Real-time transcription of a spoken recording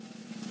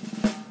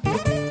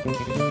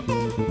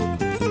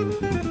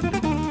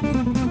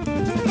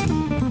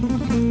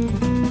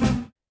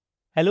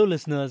Hello,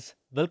 listeners.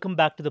 Welcome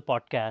back to the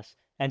podcast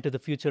and to the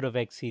Future of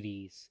X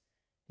series.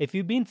 If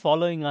you've been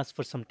following us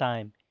for some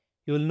time,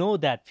 you'll know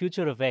that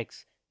Future of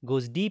X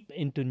goes deep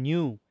into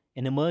new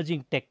and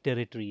emerging tech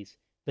territories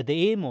with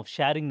the aim of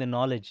sharing the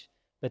knowledge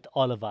with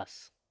all of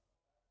us.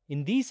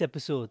 In these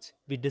episodes,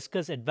 we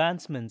discuss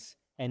advancements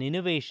and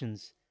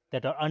innovations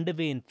that are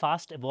underway in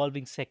fast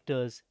evolving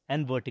sectors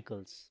and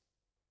verticals.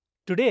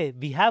 Today,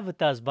 we have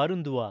with us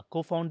Varun Dua,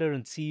 co founder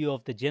and CEO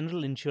of the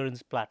general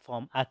insurance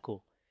platform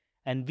ACO,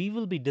 and we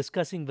will be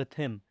discussing with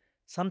him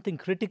something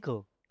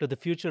critical to the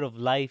future of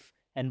life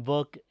and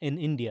work in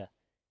India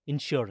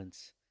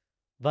insurance.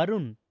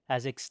 Varun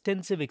has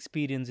extensive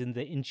experience in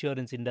the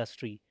insurance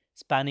industry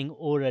spanning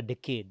over a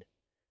decade.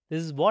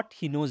 This is what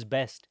he knows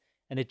best,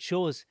 and it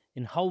shows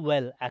in how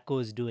well ACO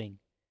is doing.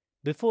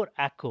 Before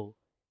ACO,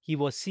 he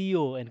was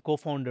CEO and co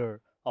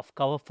founder of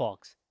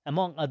CoverFox,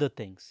 among other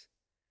things.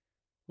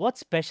 What's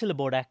special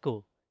about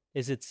Acco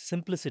is its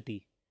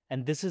simplicity,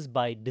 and this is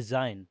by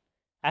design.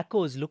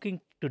 Acco is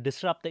looking to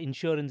disrupt the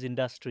insurance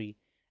industry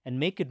and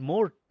make it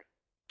more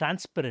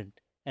transparent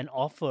and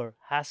offer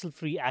hassle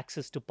free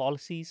access to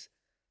policies,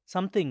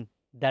 something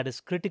that is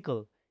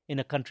critical in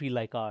a country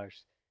like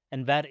ours,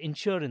 and where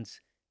insurance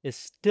is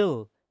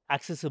still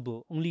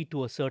accessible only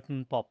to a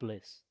certain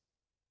populace.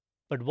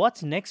 But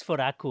what's next for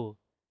Acco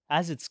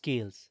as it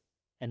scales?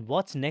 And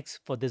what's next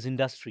for this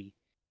industry?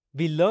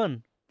 We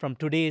learn from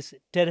today's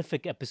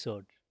terrific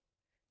episode.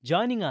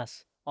 Joining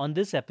us on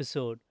this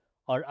episode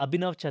are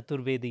Abhinav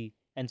Chaturvedi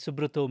and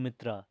Subrato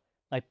Mitra,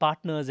 my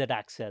partners at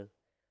Axel.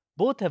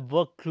 Both have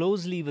worked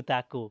closely with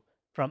ACO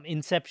from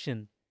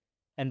inception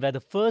and were the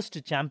first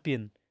to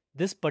champion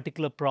this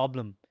particular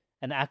problem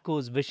and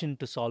ACO's vision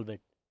to solve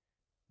it.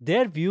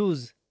 Their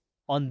views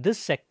on this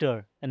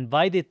sector and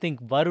why they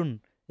think Varun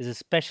is a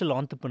special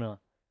entrepreneur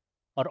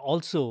are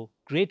also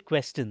great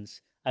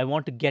questions I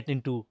want to get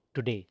into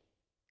today.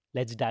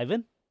 Let's dive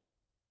in.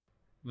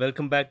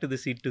 Welcome back to the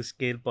Seed to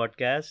Scale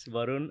podcast.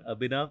 Varun,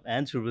 Abhinav,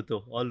 and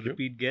Subrito, all Thank you.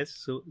 repeat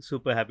guests. So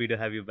super happy to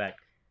have you back.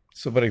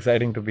 Super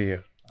exciting to be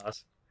here.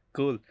 Awesome.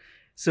 Cool.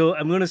 So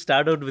I'm going to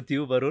start out with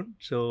you, Varun.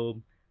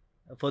 So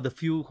for the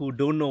few who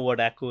don't know what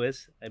ACO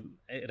is, I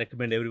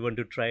recommend everyone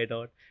to try it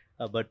out.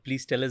 But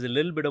please tell us a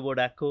little bit about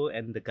ACO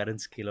and the current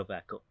scale of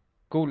ACO.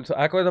 Cool. So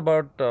Aqua is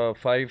about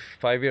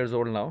five years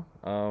old now.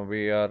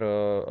 We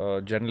are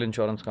a general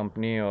insurance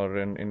company, or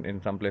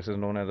in some places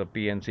known as a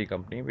PNC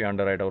company. We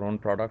underwrite our own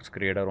products,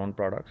 create our own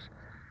products.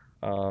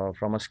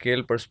 From a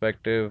scale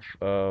perspective,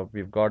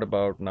 we've got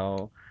about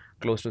now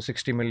close to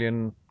 60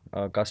 million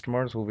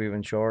customers who we've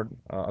insured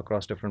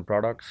across different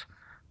products.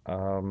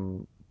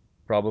 Um,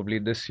 Probably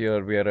this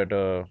year we are at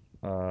a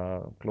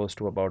close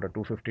to about a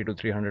 250 to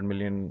 300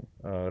 million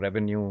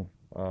revenue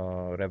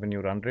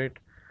run rate.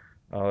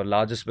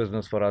 Largest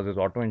business for us is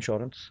auto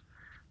insurance.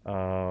 We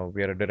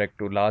are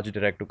a large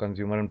direct to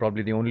consumer, and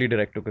probably the only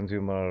direct to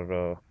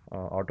consumer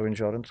auto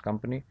insurance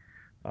company.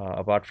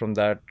 Apart from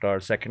that, our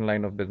second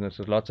line of business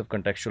is lots of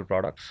contextual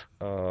products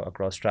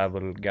across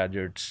travel,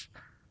 gadgets,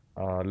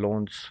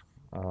 loans,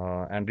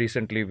 and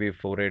recently we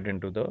forayed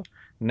into the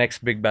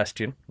next big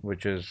bastion,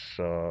 which is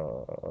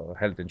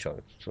health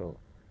insurance. So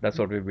that's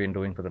what we've been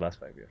doing for the last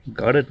 5 years.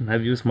 Got it.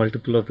 I've used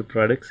multiple of the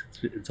products.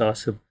 It's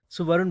awesome.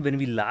 So, Varun, when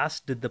we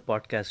last did the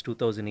podcast,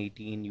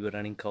 2018, you were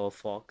running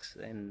CoverFox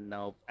and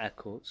now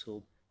ACO.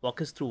 So, walk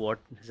us through what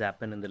has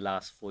happened in the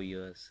last 4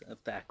 years of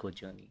the ACO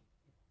journey.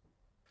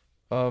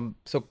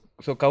 So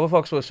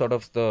CoverFox was sort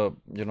of the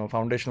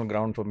foundational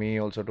ground for me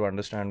also to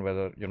understand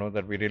whether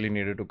that we really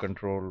needed to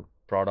control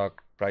product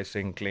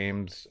pricing,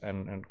 claims,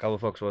 and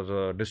CoverFox was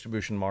a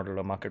distribution model,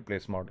 a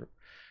marketplace model,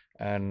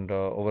 and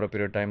over a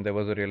period of time there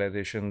was a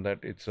realization that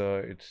it's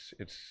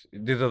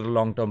these are the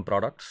long-term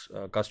products.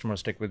 Customers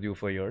stick with you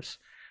for years.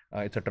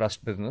 It's a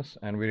trust business,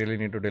 and we really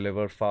need to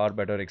deliver far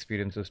better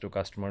experiences to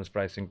customers,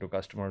 pricing to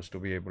customers to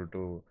be able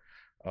to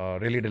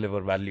really deliver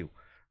value.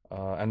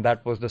 And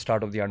that was the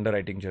start of the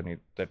underwriting journey,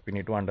 that we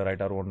need to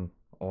underwrite our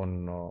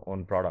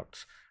own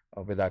products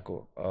with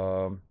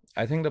ACO.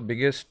 I think the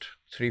biggest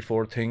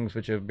 3-4 things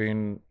which have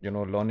been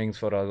learnings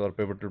for us, or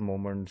pivotal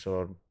moments,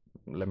 or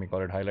let me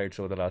call it highlights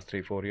over the last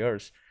 3-4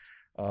 years.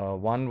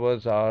 One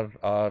was our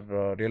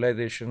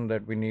realization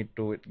that we need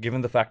to,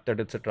 given the fact that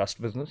it's a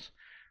trust business,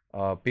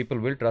 people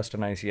will trust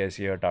an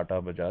ICICI or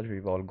Tata, Bajaj.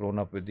 We've all grown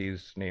up with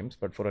these names,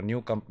 but for a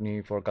new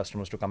company, for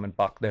customers to come and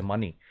park their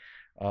money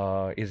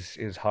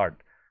is hard.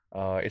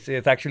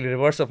 It's actually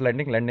reverse of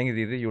lending. Lending is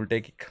easy. You'll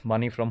take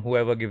money from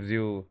whoever gives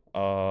you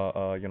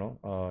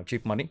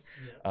cheap money.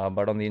 Yeah.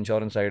 But on the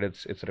insurance side,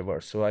 it's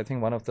reverse. So I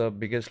think one of the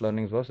biggest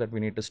learnings was that we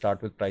need to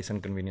start with price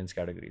and convenience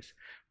categories.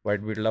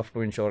 Right? We'd love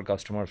to insure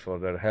customers for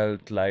their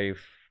health,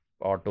 life,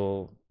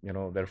 auto,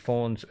 their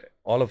phones,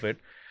 all of it.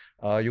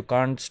 You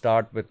can't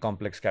start with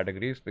complex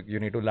categories, but you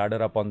need to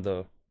ladder up on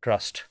the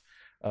trust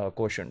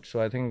quotient.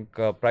 So I think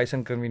price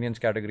and convenience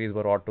categories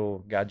were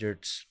auto,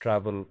 gadgets,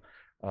 travel,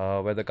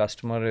 where the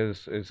customer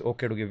is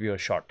okay to give you a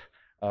shot,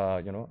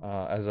 as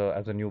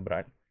a new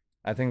brand.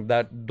 I think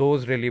that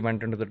those really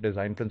went into the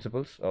design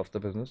principles of the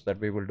business, that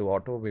we will do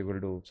auto, we will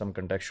do some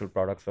contextual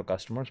products for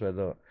customers where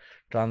the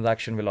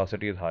transaction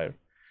velocity is higher.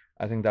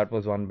 I think that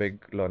was one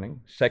big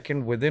learning.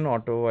 Second, within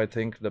auto, I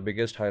think the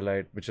biggest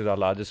highlight, which is our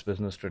largest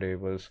business today,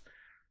 was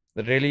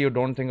that really you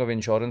don't think of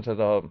insurance as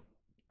a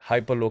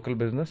hyper local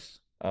business.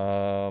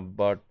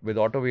 But with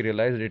auto, we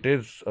realized it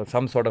is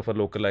some sort of a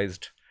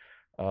localized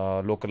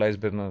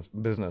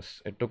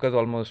business. It took us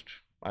almost,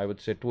 I would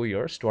say, 2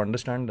 years to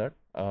understand that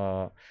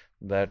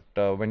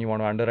when you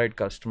want to underwrite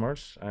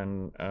customers,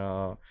 and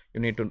you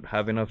need to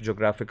have enough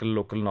geographical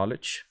local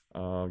knowledge,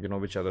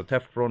 which are the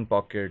theft prone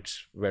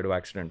pockets, where do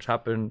accidents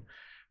happen,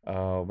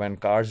 when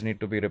cars need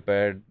to be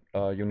repaired,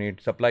 you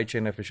need supply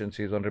chain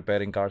efficiencies on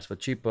repairing cars for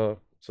cheaper,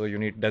 so you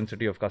need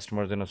density of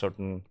customers in a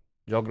certain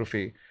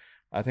geography.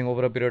 I think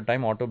over a period of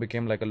time, auto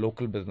became like a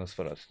local business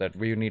for us, that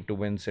we need to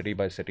win city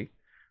by city.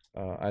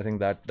 I think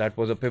that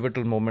was a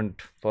pivotal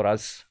moment for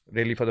us,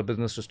 really, for the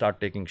business to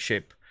start taking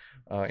shape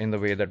in the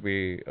way that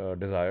we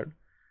desired.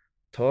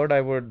 Third,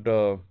 I would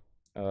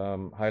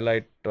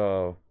highlight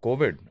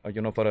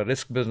COVID. For a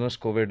risk business,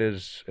 COVID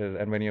is,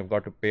 and when you've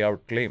got to pay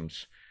out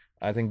claims,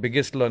 I think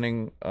biggest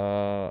learning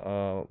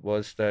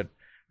was that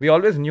we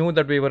always knew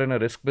that we were in a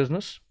risk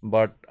business,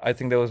 but I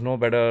think there was no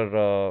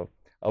better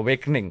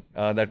awakening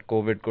that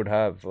COVID could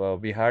have.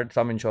 We had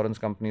some insurance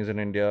companies in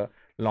India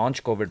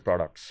launch COVID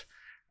products,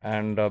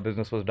 and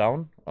business was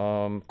down.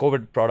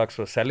 COVID products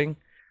were selling.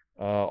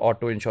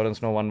 Auto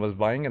insurance, no one was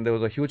buying, and there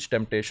was a huge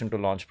temptation to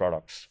launch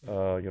products,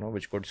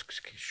 which could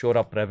shore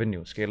up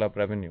revenue, scale up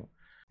revenue.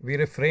 We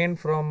refrained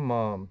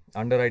from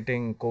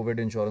underwriting COVID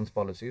insurance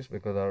policies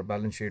because our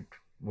balance sheet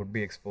would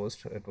be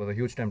exposed. It was a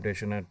huge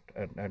temptation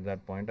at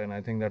that point, and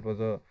I think that was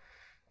a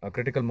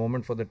critical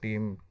moment for the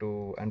team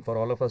and for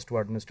all of us to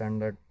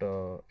understand that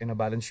in a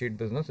balance sheet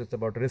business, it's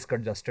about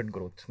risk-adjusted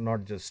growth,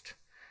 not just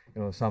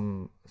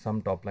some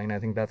top line. I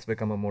think that's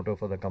become a motto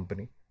for the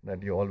company,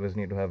 that you always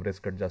need to have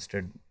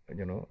risk-adjusted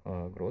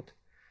growth.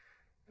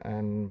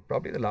 And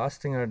probably the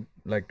last thing I'd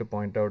like to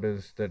point out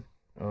is that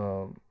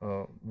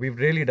we've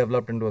really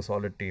developed into a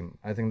solid team.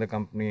 I think the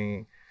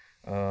company,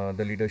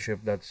 the leadership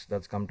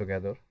that's come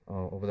together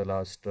over the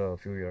last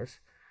few years.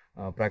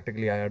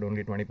 Practically, I had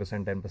only 20%,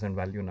 10%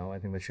 value now. I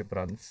think the ship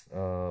runs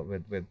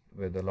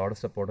with a lot of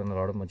support and a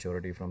lot of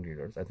maturity from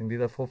leaders. I think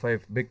these are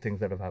 4-5 big things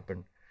that have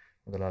happened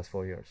in the last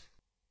 4 years.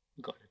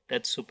 Got it.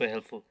 That's super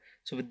helpful.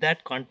 So, with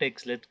that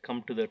context, let's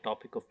come to the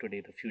topic of today,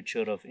 the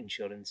future of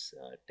insurance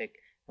tech.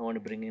 I want to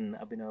bring in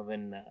Abhinav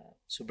and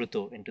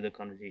Subrata into the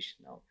conversation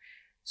now.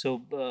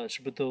 So,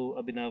 Subrata,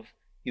 Abhinav,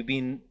 you've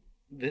been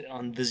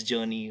on this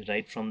journey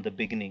right from the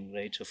beginning,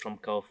 right? So, from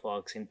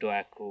CoverFox into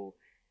ACO,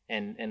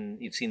 and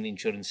you've seen the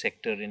insurance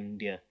sector in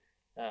India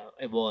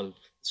evolve.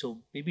 So,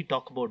 maybe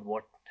talk about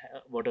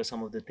what are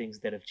some of the things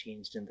that have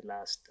changed in the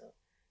last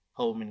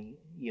how many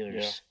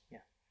years? Yeah.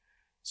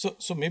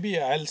 So maybe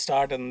I'll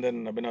start, and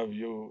then Abhinav,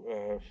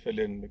 you fill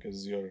in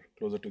because you're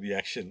closer to the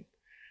action.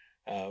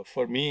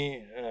 For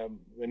me,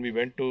 when we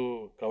went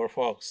to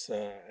CoverFox,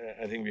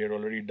 I think we had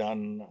already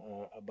done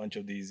a bunch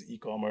of these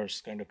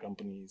e-commerce kind of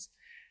companies,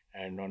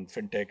 and on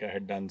fintech, I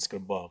had done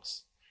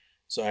Scriptbox.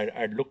 So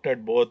I'd looked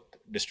at both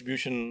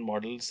distribution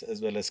models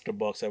as well as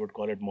Scriptbox. I would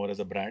call it more as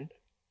a brand.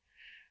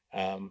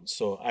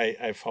 So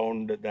I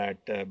found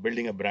that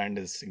building a brand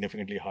is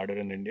significantly harder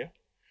in India.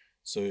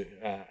 So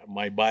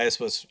my bias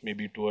was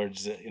maybe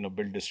towards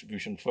build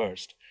distribution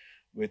first,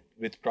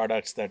 with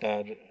products that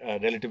are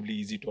relatively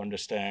easy to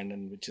understand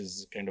and which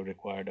is kind of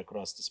required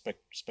across the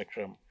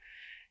spectrum.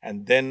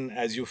 And then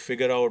as you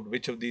figure out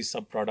which of these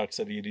sub products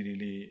are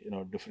really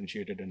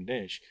differentiated and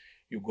niche,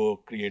 you go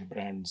create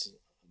brands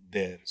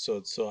there.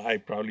 So I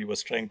probably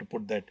was trying to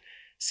put that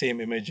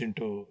same image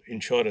into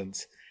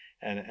insurance.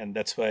 And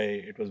that's why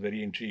it was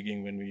very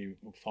intriguing when we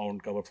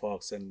found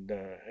CoverFox, and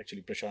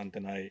actually Prashant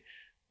and I,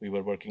 we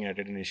were working at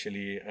it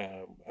initially.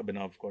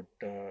 Abhinav got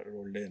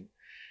rolled in.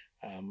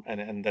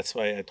 And that's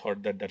why I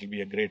thought that that'll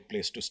be a great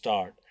place to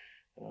start.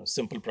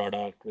 Simple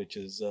product, which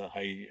is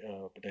high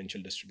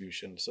potential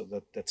distribution. So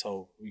that's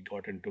how we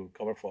got into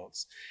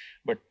CoverFox.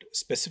 But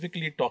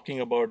specifically talking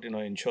about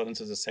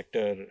insurance as a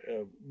sector,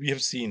 we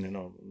have seen in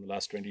the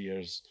last 20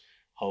 years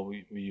how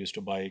we used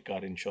to buy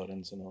car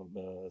insurance.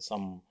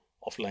 Some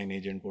offline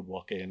agent would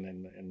walk in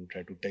and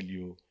try to tell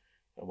you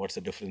what's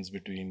the difference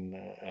between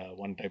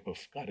one type of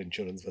car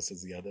insurance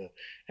versus the other,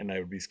 and I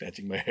would be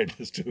scratching my head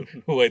as to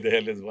why the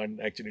hell is one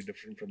actually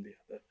different from the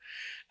other.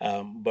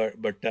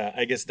 But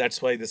I guess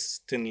that's why this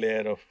thin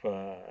layer of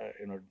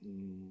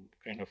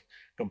kind of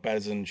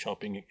comparison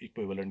shopping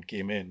equivalent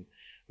came in,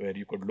 where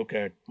you could look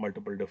at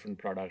multiple different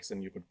products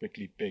and you could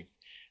quickly pick,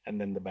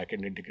 and then the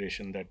backend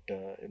integration that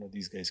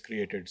these guys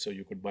created, so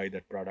you could buy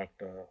that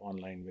product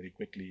online very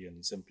quickly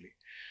and simply.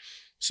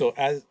 So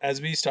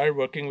as we started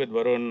working with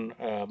Varun,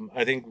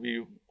 I think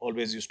we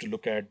always used to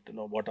look at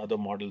what other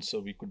models so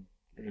we could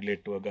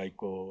relate to a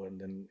Geico, and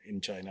then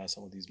in China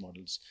some of these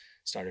models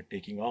started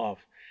taking off,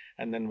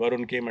 and then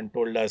Varun came and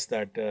told us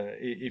that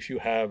if you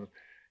have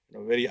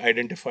very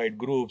identified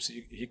groups,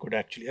 he could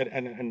actually,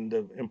 and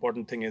the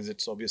important thing is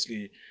it's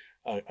obviously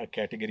a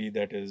category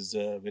that is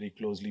very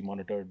closely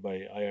monitored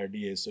by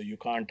IRDA. So you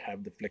can't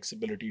have the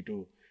flexibility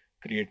to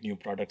create new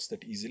products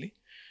that easily.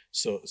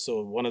 So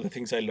one of the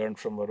things I learned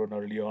from Varun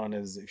early on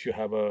is if you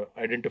have a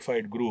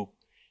identified group,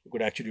 you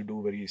could actually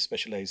do very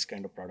specialized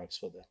kind of products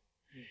for them.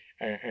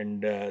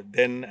 And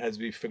then as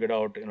we figured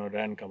out,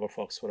 ran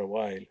CoverFox for a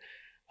while.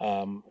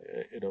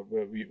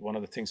 One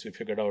of the things we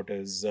figured out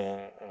is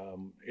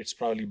it's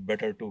probably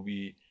better to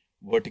be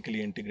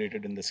vertically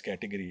integrated in this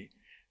category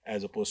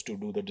as opposed to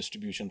do the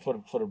distribution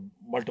for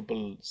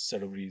multiple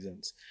set of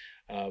reasons,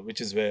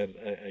 which is where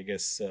I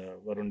guess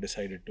Varun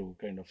decided to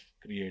kind of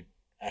create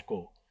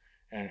ACO.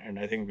 And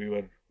I think we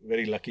were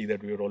very lucky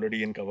that we were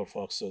already in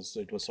CoverFox, so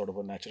it was sort of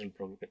a natural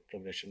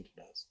progression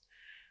for us.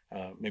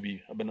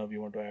 Maybe Abhinav,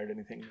 you want to add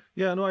anything?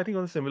 Yeah, no, I think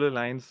on similar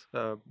lines,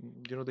 the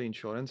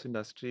insurance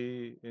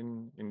industry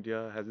in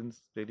India hasn't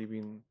really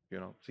been,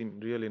 seen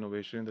real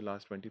innovation in the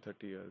last 20,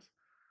 30 years.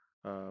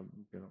 And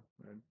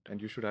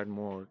you should add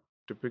more.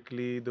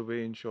 Typically, the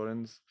way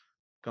insurance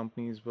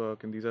companies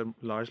work, and these are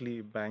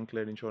largely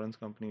bank-led insurance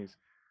companies,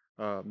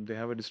 they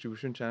have a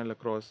distribution channel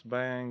across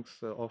banks,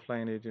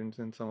 offline agents,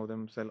 and some of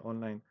them sell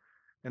online.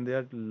 And they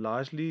are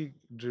largely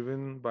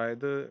driven by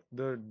the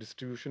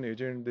distribution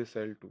agent they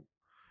sell to.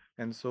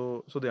 And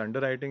so the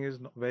underwriting is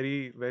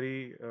very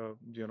very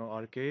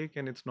archaic,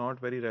 and it's not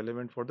very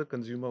relevant for the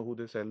consumer who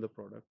they sell the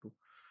product to.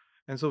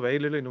 And so very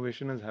little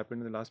innovation has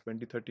happened in the last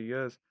 20, 30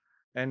 years.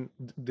 And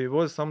there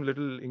was some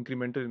little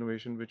incremental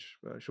innovation which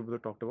Shubhra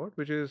talked about,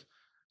 which is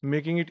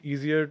making it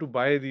easier to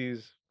buy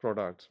these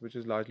products, which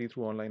is largely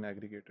through online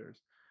aggregators.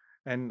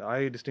 And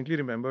I distinctly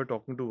remember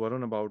talking to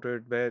Varun about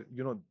it, where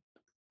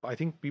I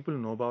think people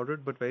know about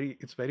it, but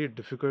it's very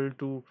difficult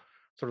to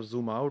sort of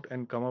zoom out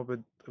and come up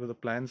with a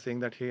plan saying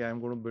that, hey, I'm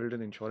going to build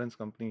an insurance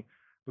company.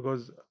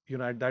 Because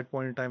at that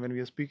point in time when we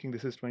were speaking,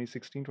 this is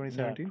 2016, Yeah,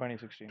 2017,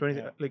 2016. 20,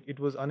 Yeah. like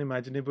it was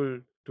unimaginable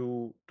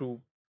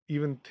to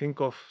even think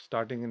of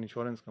starting an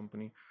insurance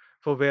company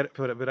for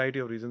a variety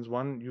of reasons.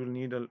 One, you'll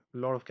need a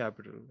lot of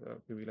capital,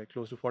 maybe like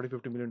close to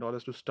 40-50 million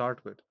dollars to start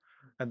with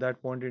at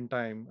that point in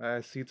time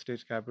as seed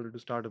stage capital to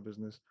start a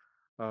business.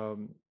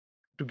 Um,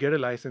 to get a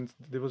license,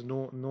 there was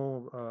no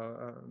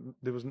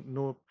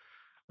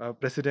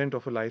precedent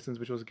of a license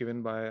which was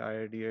given by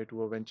IRDA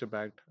to a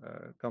venture-backed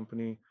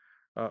company.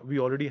 We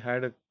already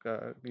had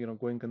a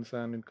going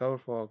concern in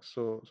CoverFox,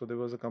 so there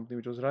was a company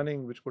which was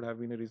running, which could have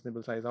been a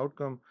reasonable size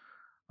outcome.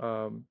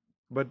 Um,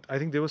 but I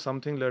think there was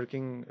something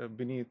lurking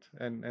beneath,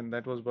 and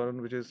that was Varun,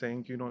 which is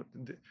saying,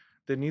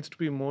 there needs to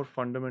be more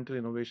fundamental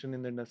innovation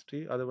in the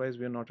industry. Otherwise,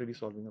 we are not really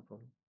solving a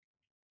problem.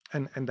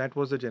 And that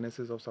was the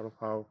genesis of sort of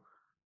how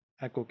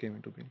ACO came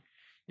into being.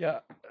 Yeah,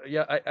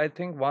 yeah. I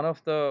think one of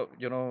the,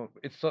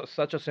 it's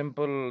such a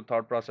simple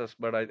thought process,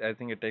 but I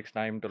think it takes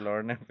time to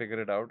learn and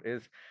figure it out.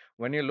 Is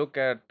when you look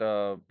at,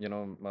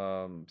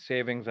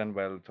 savings and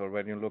wealth, or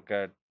when you look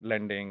at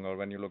lending, or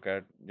when you look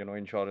at,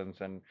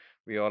 insurance, and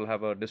we all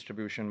have a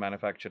distribution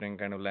manufacturing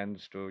kind of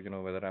lens to,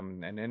 whether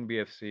I'm an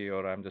NBFC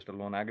or I'm just a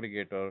loan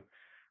aggregator.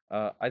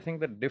 I think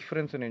the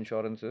difference in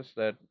insurance is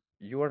that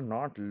you are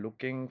not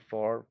looking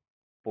for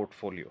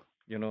portfolio.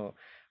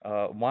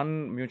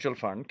 One mutual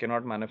fund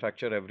cannot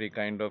manufacture every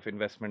kind of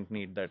investment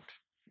need that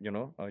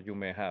you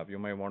may have. You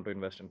may want to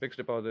invest in fixed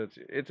deposits.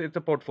 It's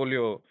a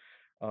portfolio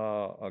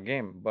a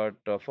game. But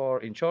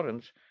for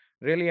insurance,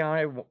 really,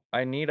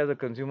 I need as a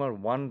consumer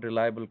one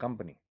reliable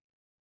company.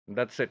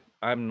 That's it.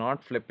 I'm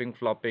not flipping,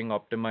 flopping,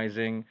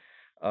 optimizing.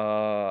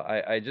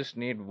 I just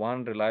need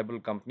one reliable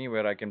company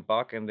where I can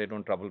park and they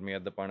don't trouble me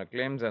at the point of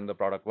claims and the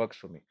product works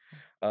for me.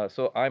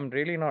 So I'm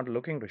really not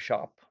looking to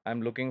shop.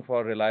 I'm looking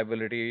for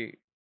reliability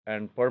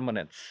and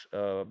permanence,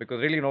 because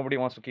really nobody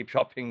wants to keep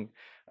shopping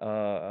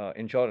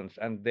insurance.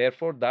 And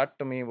therefore, that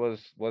to me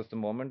was the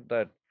moment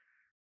that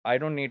I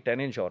don't need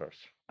 10 insurers.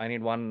 I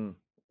need one,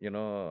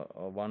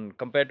 one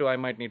compared to I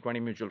might need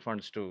 20 mutual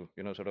funds to,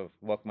 sort of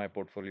work my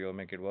portfolio,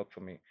 make it work for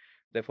me.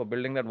 Therefore,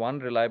 building that one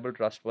reliable,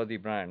 trustworthy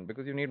brand,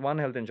 because you need one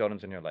health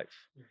insurance in your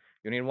life.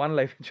 You need one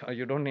life insurance.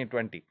 You don't need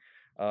 20.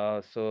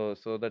 So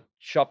that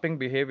shopping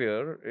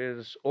behavior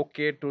is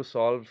okay to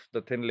solve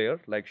the thin layer,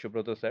 like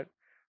Shubhrata said.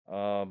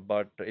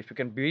 But if you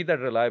can be that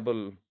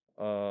reliable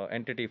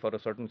entity for a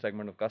certain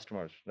segment of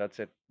customers, that's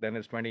it. Then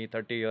it's 20,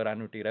 30-year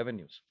annuity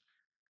revenues.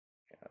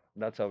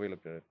 That's how we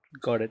looked at it.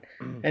 Got it.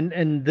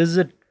 And this is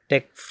a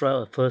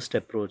first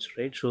approach,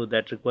 right? So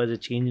that requires a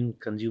change in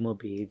consumer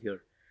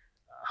behavior.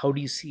 How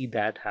do you see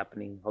that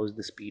happening? How is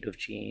the speed of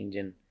change,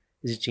 and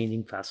is it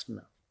changing fast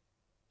enough?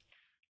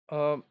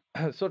 Um,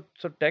 so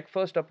tech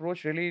first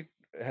approach really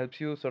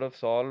helps you sort of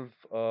solve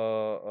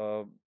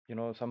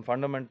some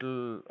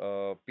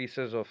fundamental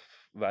pieces of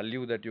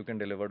value that you can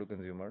deliver to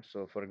consumers.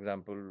 So for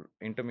example,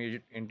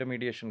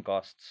 intermediation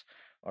costs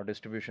or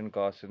distribution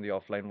costs in the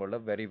offline world are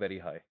very, very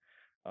high.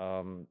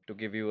 To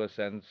give you a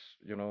sense,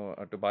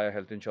 to buy a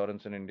health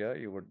insurance in India,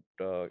 you would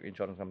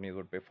insurance companies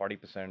would pay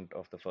 40%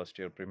 of the first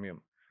year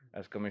premium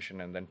as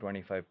commission, and then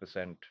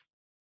 25%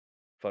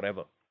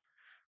 forever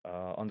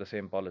on the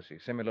same policy.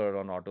 Similar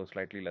on auto,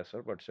 slightly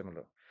lesser, but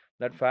similar.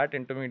 That fat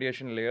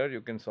intermediation layer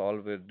you can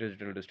solve with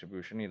digital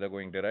distribution, either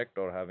going direct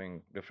or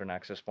having different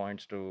access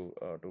points to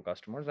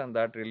customers, and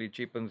that really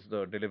cheapens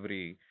the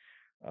delivery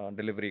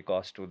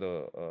cost to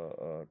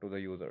the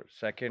user.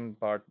 Second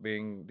part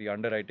being the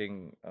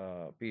underwriting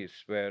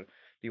piece, where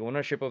the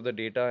ownership of the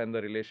data and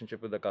the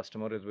relationship with the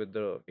customer is with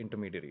the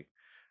intermediary,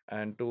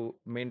 and to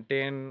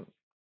maintain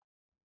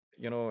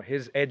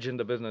his edge in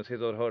the business,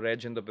 his or her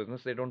edge in the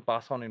business, they don't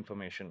pass on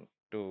information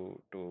to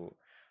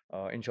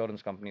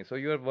insurance companies. So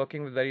you are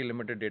working with very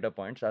limited data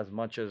points as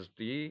much as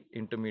the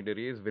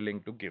intermediary is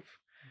willing to give.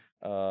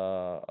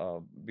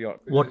 Beyond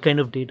What kind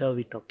of data are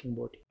we talking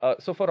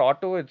about? so for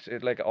auto, it's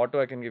like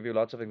auto. I can give you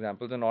lots of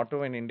examples. In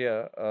auto in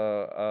India,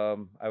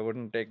 I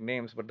wouldn't take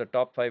names, but the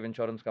top 5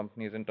 insurance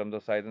companies in terms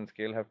of size and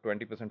scale have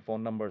 20%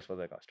 phone numbers for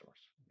their customers.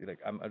 Like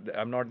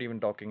I'm not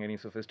even talking any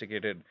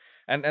sophisticated,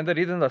 and the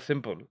reasons are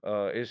simple.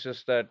 It's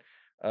just that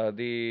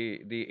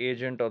the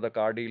agent or the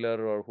car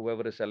dealer or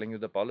whoever is selling you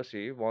the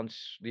policy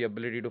wants the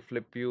ability to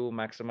flip you,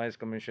 maximize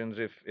commissions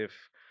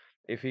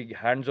if he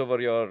hands over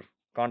your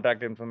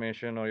contact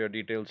information or your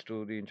details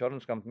to the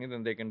insurance company,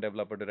 then they can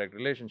develop a direct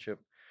relationship,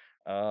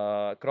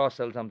 cross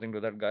sell something to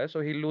that guy. So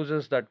he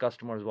loses that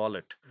customer's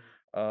wallet,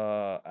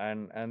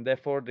 and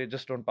therefore they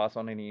just don't pass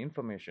on any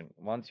information.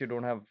 Once you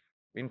don't have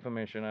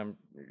information,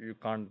 you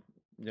can't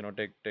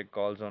take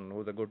calls on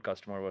who's a good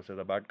customer versus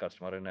a bad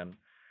customer in an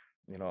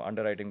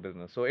underwriting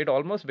business. So it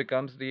almost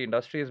becomes the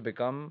industry has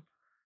become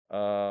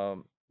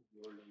um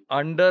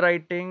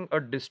underwriting a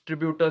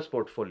distributor's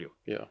portfolio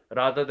Yeah.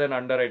 rather than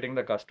underwriting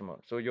the customer.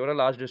 So you're a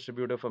large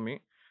distributor for me.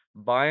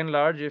 By and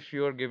large, if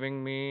you're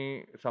giving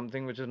me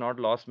something which is not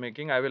loss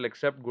making, I will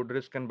accept good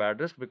risk and bad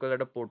risk, because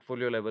at a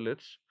portfolio level,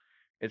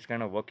 it's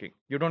kind of working.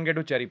 You don't get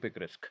to cherry pick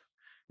risk.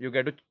 You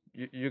get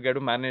to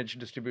manage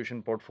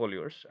distribution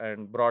portfolios,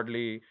 and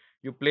broadly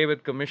you play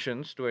with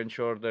commissions to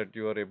ensure that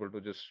you are able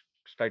to just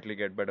slightly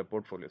get better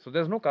portfolio. So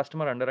there's no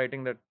customer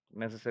underwriting that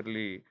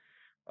necessarily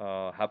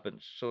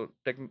happens. So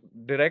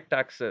direct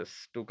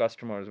access to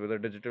customers with a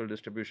digital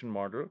distribution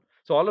model.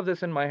 So all of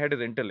this in my head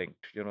is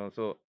interlinked.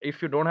 So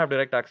if you don't have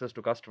direct access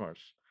to customers,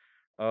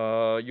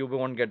 you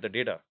won't get the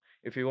data.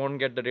 If you won't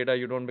get the data,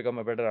 you don't become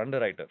a better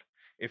underwriter.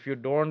 If you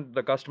don't,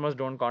 the customers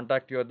don't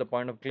contact you at the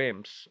point of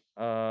claims.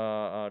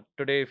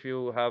 Today, if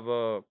you have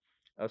a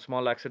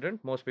small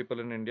accident, most people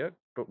in India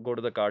go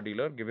to the car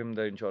dealer, give him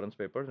the insurance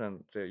papers,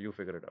 and say, you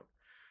figure it out.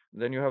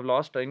 Then you have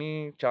lost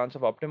any chance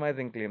of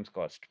optimizing claims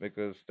cost,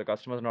 because the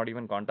customer is not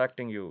even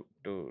contacting you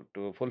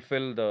to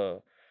fulfill the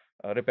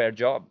repair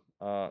job.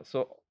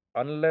 So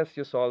unless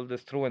you solve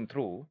this through and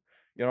through,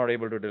 you're not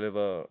able to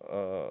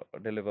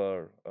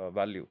deliver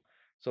value.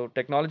 So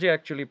technology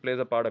actually plays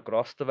a part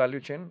across the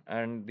value chain,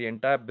 and the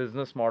entire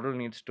business model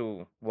needs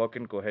to work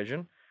in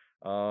cohesion.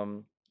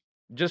 Um,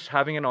 just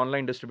having an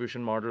online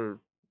distribution model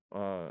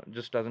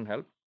just doesn't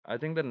help. I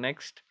think the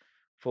next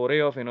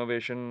foray of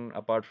innovation,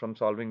 apart from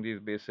solving these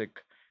basic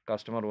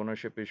customer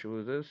ownership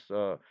issues, is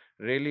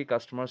really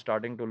customers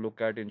starting to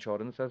look at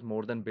insurance as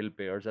more than bill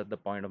payers at the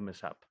point of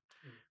mishap.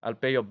 I'll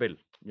pay your bill.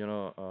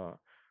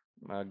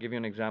 Give you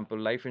an example.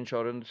 Life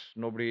insurance,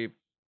 nobody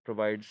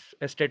provides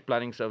estate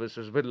planning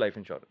services with life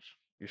insurance.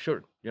 You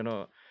should.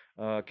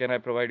 Can I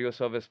provide you a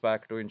service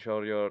pack to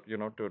insure your,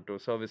 to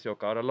service your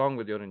car along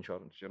with your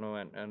insurance,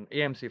 and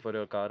AMC for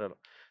your car.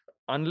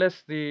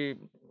 Unless the,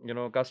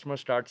 customer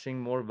starts seeing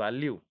more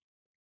value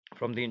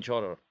from the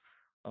insurer,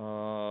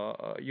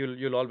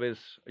 you'll always,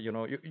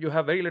 you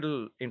have very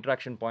little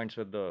interaction points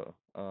with the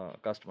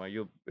customer.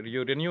 You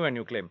renew and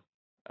you claim,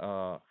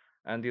 uh,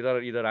 and these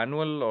are either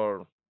annual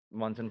or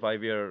once in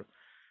 5 year.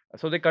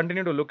 So they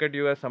continue to look at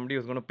you as somebody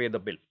who's going to pay the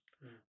bill.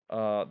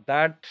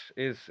 That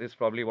is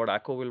probably what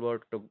ACO will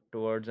work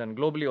towards, and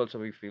globally also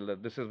we feel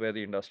that this is where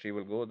the industry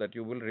will go. That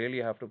you will really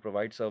have to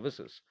provide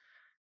services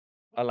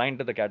aligned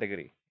to the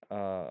category,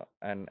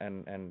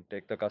 and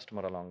take the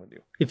customer along with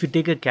you. If you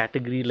take a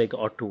category like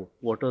auto,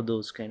 what are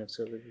those kind of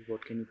services?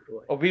 What can you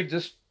provide? Oh, we've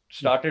just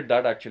started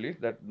that actually.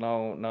 That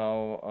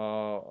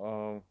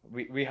now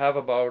we have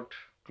about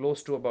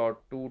close to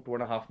about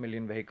 2.5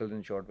 million vehicles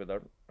insured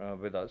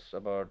with us,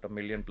 about 1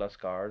 million plus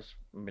cars,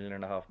 1.5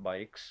 million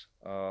bikes.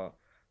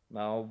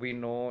 Now we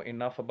know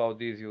enough about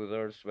these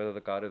users, whether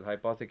the car is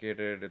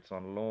hypothecated, it's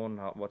on loan,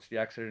 what's the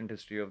accident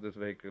history of this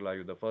vehicle, are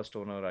you the first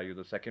owner, are you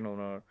the second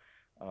owner?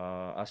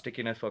 Our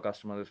stickiness for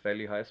customers is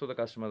fairly high, so the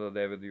customers are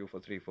there with you for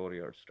 3-4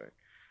 years, right?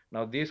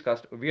 Now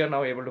we are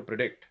now able to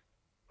predict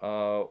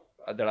uh,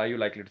 that are you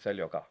likely to sell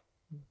your car,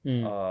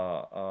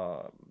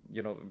 Mm.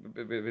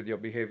 with your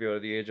behavior,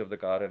 the age of the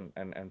car,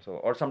 and so,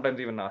 or sometimes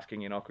even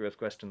asking innocuous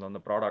questions on the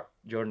product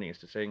journeys,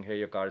 to saying, hey,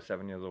 your car is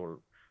 7 years old,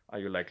 are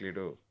you likely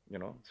to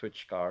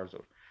switch cars?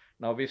 Or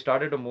now we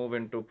started to move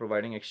into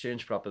providing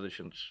exchange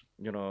propositions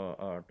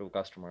to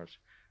customers.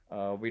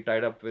 We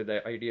tied up with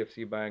the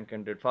IDFC Bank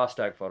and did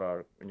FASTag for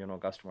our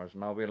customers.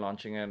 Now we're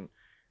launching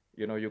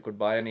you could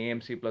buy an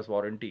AMC plus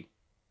warranty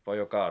for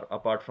your car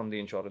apart from the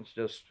insurance,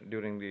 just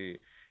during the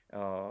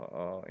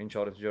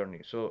insurance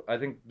journey. So I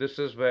think this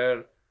is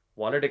where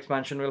wallet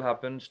expansion will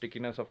happen,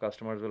 stickiness of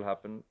customers will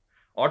happen.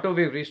 Auto,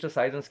 we've reached a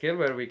size and scale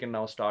where we can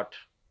now start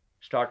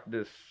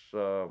this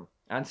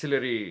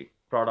ancillary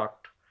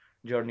product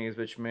journeys,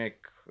 which make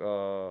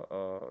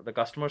the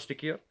customer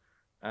stickier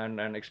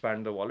and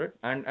expand the wallet.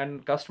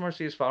 And customer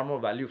sees far more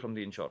value from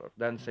the insurer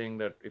than saying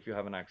that if you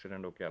have an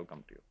accident, okay, I'll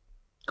come to you.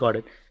 Got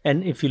it.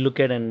 And if you look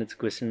at, and it's a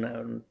question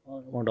I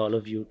want all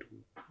of you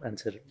to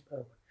answer.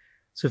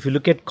 So if you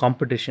look at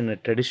competition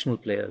at traditional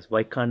players,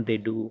 why can't they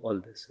do all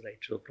this, right?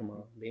 So from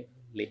a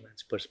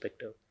layman's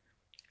perspective.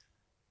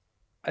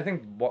 I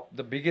think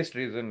the biggest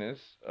reason is,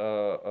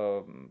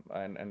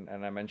 and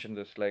I mentioned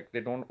this, like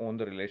they don't own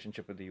the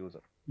relationship with the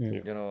user.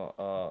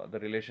 Mm. The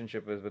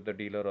relationship is with the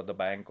dealer or the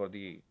bank or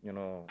the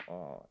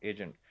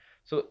agent.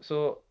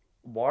 So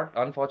what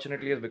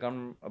unfortunately has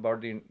become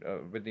about the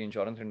with the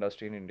insurance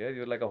industry in India,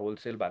 you're like a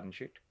wholesale balance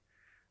sheet.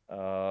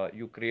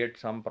 You create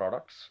some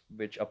products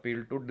which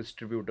appeal to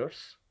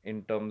distributors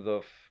in terms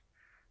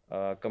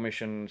of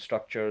commission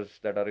structures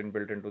that are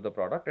inbuilt into the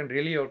product, and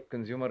really your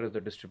consumer is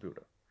the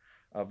distributor.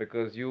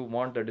 Because you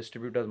want the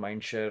distributor's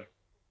mind share,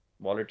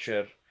 wallet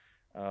share,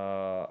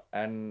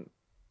 and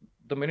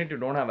the minute you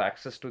don't have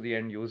access to the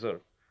end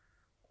user,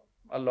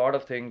 a lot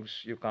of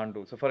things you can't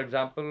do. So, for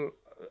example,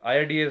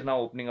 IRDA is now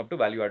opening up to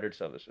value-added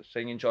services,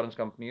 saying insurance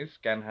companies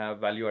can have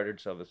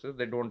value-added services.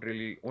 They don't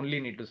really only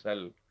need to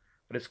sell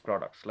risk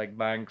products. Like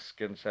banks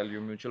can sell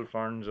you mutual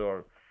funds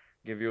or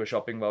give you a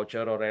shopping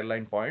voucher or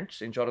airline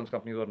points. Insurance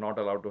companies are not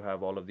allowed to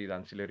have all of these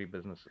ancillary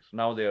businesses.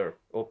 Now they're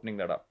opening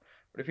that up.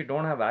 But if you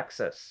don't have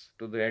access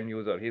to the end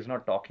user, he's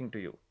not talking to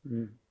you.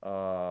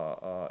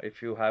 Mm.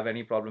 If you have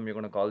any problem, you're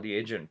going to call the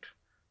agent.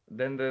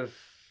 Then there's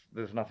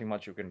nothing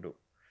much you can do.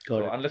 Got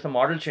So it. unless the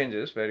model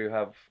changes where you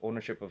have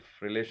ownership of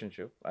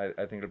relationship, I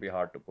think it'll be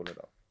hard to pull it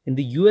off. In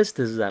the US,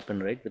 this has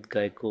happened, right? With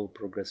Geico,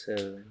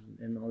 Progressive,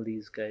 and all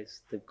these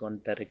guys, they've gone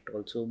direct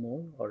also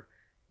more, or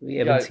we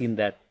haven't Yeah, seen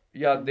that.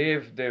 yeah,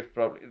 they've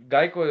probably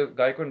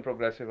Geico and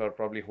Progressive are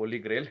probably holy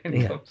grail in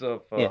Yeah. terms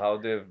of Yeah. how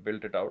they've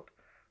built it out.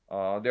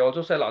 They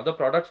also sell other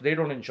products. They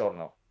don't insure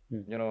now.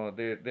 Mm.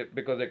 They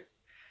because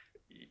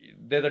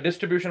they're the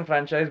distribution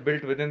franchise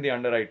built within the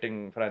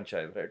underwriting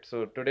franchise, right?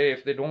 So today,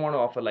 if they don't want to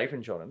offer life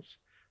insurance,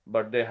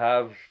 but they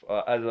have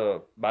as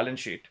a balance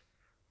sheet,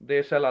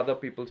 they sell other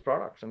people's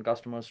products, and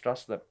customers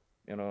trust them.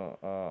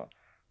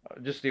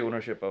 Just the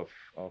ownership of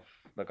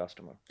the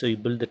customer. So you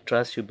build the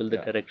trust, you build the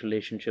Yeah. direct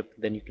relationship,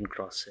 then you can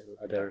cross sell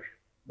other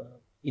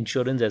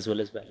insurance as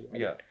well as value.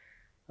 Yeah.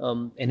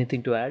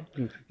 Anything to add?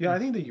 Yeah, I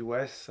think the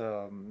US,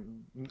 I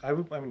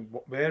mean,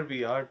 where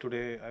we are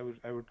today,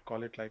 I would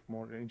call it like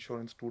more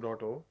insurance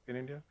 2.0 in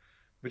India,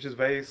 which is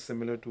very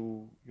similar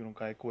to,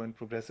 Geico and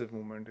Progressive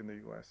movement in the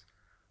US.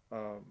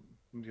 Um,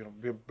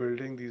 we're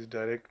building these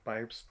direct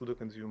pipes to the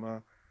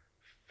consumer,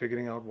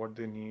 figuring out what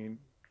they need,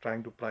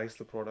 trying to price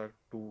the product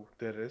to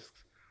their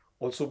risks.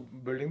 Also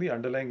building the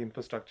underlying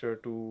infrastructure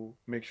to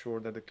make sure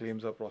that the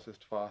claims are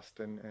processed fast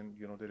and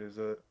there is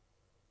a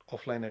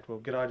offline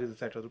network, garages,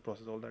 etc., to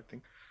process all that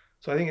thing.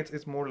 So I think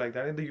it's more like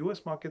that. In the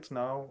U.S. markets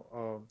now,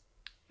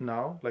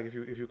 like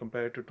if you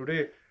compare it to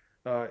today,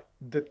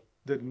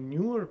 the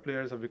newer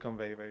players have become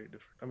very very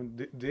different. I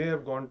mean, they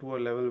have gone to a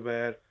level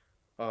where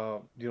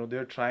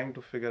they're trying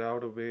to figure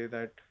out a way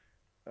that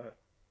uh,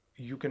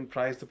 you can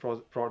price the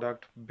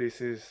product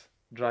basis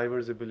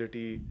driver's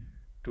ability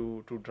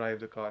to drive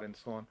the car and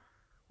so on,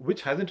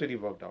 which hasn't really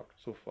worked out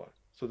so far.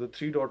 So the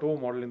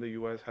 3.0 model in the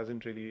US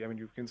hasn't really, I mean,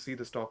 you can see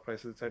the stock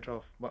prices, etc.,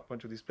 of a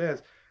bunch of these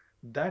players.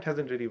 That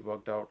hasn't really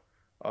worked out.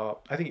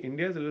 I think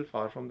India is a little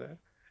far from there.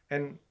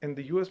 And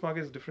the US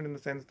market is different in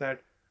the sense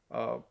that,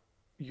 uh,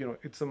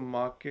 it's a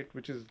market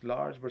which is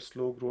large but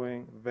slow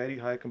growing, very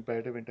high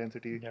competitive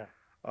intensity. Yeah.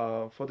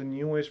 For the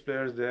new age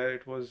players there,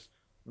 it was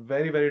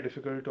very, very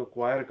difficult to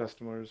acquire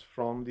customers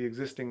from the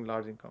existing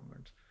large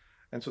incumbents.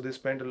 And so they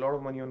spent a lot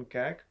of money on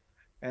CAC,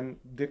 and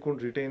they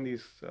couldn't retain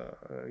these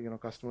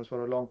customers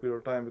for a long period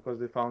of time because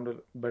they found a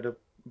better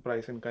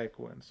price in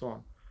Geico and so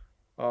on.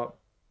 Uh,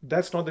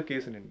 that's not the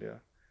case in India.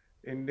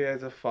 India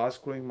is a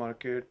fast growing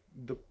market.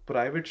 The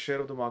private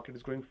share of the market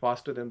is growing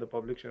faster than the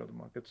public share of the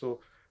market. So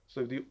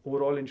if the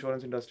overall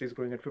insurance industry is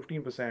growing at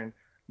 15%,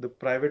 the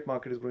private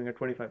market is growing at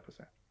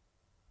 25%.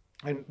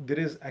 And there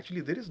is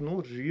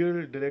no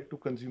real direct to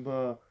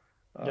consumer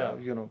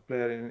Yeah.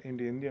 player in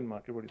the Indian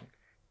market. What do you think?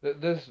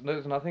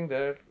 There's nothing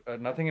there,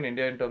 nothing in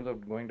India in terms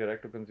of going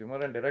direct to consumer,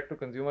 and direct to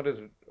consumer is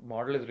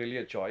model is really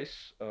a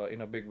choice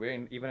in a big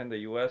way. Even in the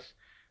US,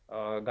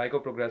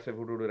 Geico Progressive,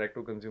 who do direct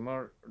to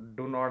consumer,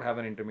 do not have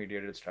an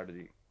intermediated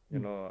strategy.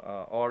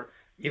 Or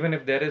even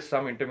if there is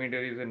some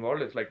intermediaries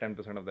involved, it's like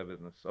 10% of their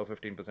business or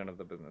 15% of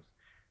the business.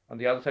 On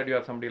the other side, you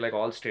have somebody like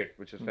Allstate,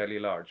 which is fairly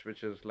large,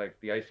 which is like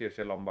the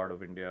ICICI Lombard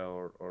of India,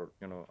 or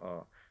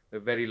they're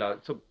very large.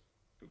 So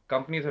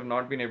companies have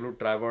not been able to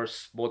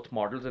traverse both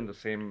models in the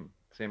same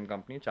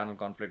company. Channel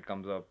conflict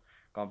comes up,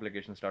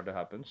 complications start to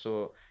happen.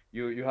 So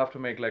you have to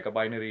make like a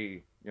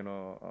binary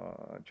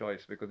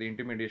choice, because the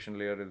intermediation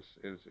layer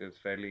is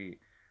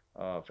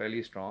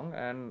fairly strong,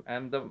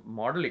 and the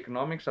model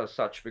economics are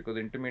such, because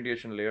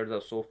intermediation layers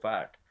are so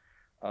fat.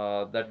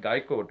 that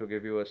Geico, to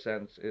give you a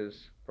sense,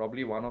 is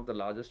probably one of the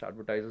largest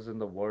advertisers in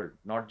the world,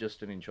 not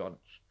just in insurance.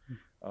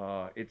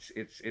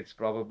 It's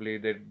probably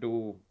they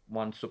do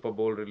one Super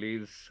Bowl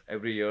release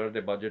every year.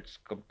 Their budgets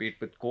compete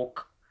with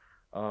Coke,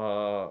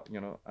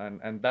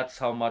 and that's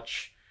how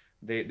much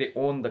they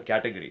own the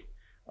category.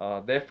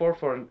 Therefore,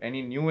 for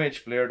any new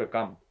age player to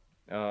come,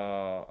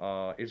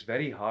 is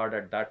very hard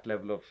at that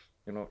level of,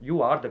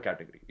 you are the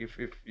category.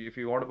 If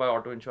you want to buy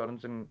auto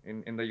insurance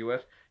in the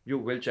US, you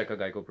will check a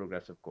Geico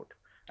Progressive quote,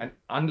 and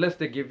unless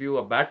they give you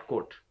a bad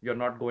quote, you're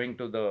not going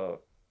to the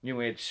new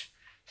age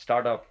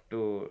startup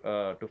to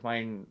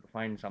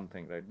find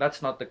something, right?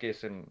 That's not the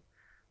case in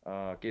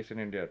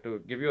India. To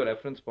give you a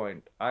reference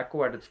point,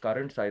 ACO at its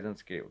current size and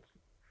scale,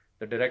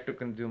 the direct to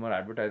consumer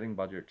advertising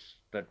budgets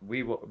that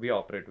we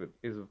operate with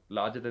is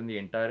larger than the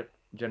entire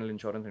general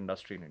insurance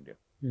industry in India.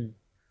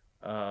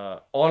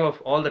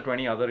 All the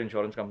 20 other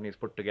insurance companies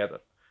put together.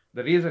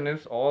 The reason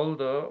is all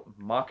the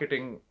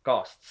marketing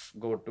costs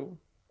go to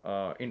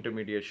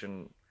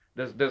intermediation.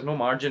 There's no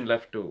margin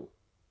left to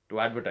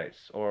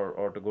advertise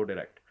or to go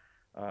direct.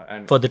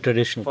 And For the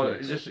traditional for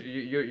players. just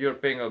you're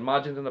paying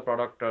margins in the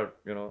product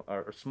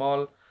are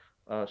small,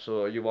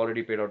 so you've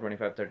already paid out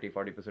 25, 30,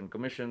 40%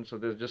 commission, so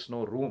there's just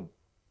no room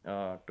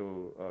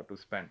to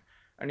spend,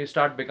 and you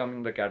start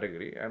becoming the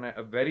category. And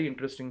a very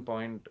interesting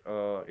point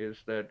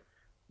is that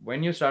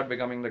when you start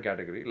becoming the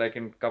category, like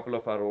in a couple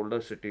of our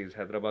older cities,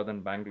 Hyderabad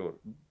and Bangalore,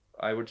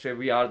 I would say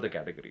we are the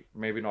category,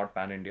 maybe not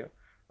pan India.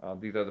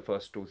 These are the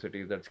first two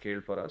cities that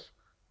scaled for us.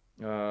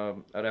 A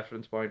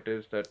reference point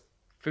is that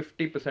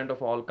 50%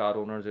 of all car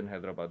owners in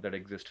Hyderabad that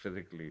exist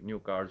physically, new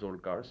cars,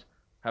 old cars,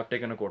 have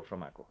taken a quote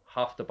from ACO,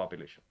 half the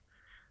population.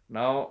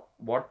 Now,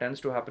 what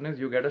tends to happen is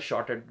you get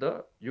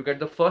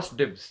the first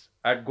dibs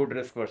at good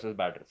risk versus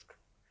bad risk.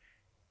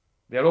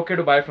 They're okay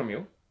to buy from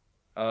you.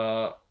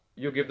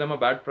 You give them a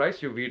bad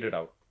price, you weed it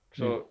out.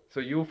 So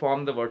you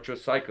form the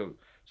virtuous cycle.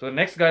 So the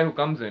next guy who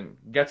comes in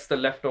gets the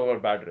leftover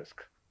bad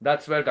risk.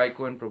 That's where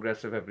Geico and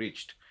Progressive have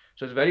reached.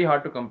 So it's very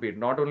hard to compete,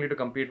 not only to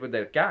compete with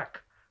their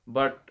CAC,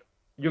 but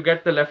you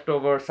get the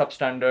leftover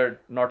substandard,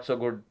 not so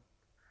good,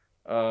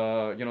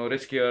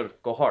 riskier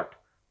cohort.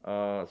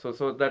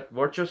 So that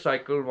virtuous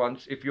cycle,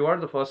 once, if you are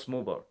the first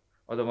mover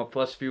or the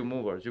first few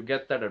movers, you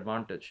get that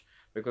advantage,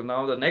 because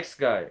now the next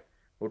guy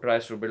who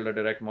tries to build a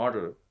direct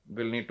model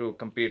will need to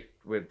compete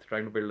with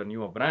trying to build a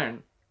newer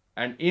brand,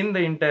 and in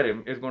the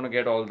interim is going to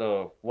get all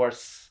the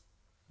worse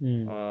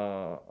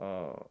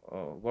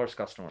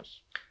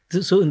customers.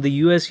 So in the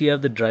US, you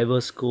have the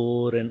driver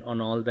score and on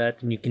all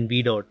that, and you can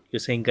weed out. You're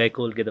saying Geico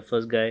will get the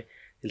first guy.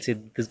 He'll say,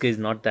 this guy is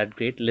not that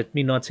great. Let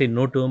me not say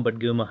no to him, but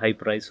give him a high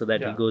price so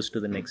that he Yeah. goes to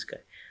the next guy.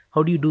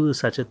 How do you do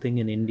such a thing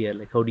in India?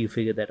 Like, how do you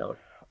figure that out?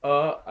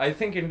 I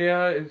think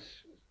India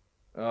is,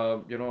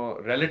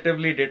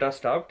 relatively data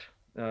starved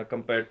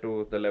compared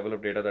to the level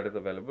of data that is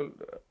available.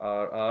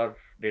 Our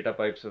data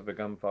pipes have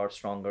become far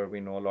stronger. We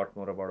know a lot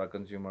more about our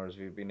consumers.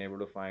 We've been able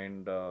to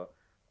find,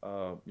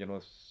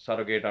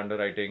 surrogate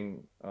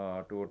underwriting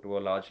to a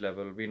large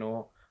level. We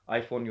know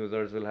iPhone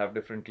users will have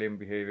different claim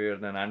behavior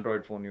than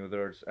Android phone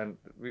users, and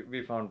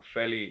we found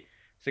fairly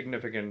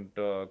significant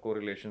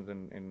correlations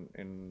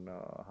in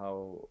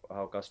how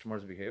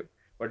customers behave.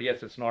 But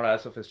yes, it's not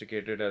as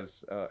sophisticated as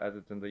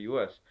it's in the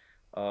US.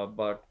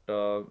 But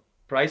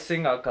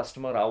pricing our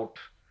customer out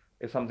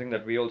is something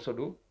that we also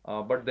do.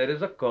 But there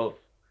is a curve.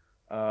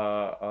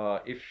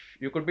 If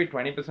you could be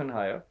 20%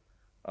 higher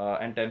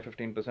and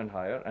 10-15%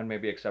 higher and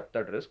maybe accept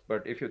that risk,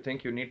 but if you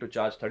think you need to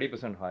charge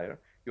 30% higher,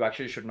 you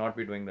actually should not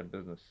be doing that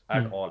business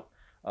at all.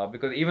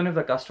 Because even if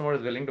the customer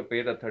is willing to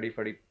pay that 30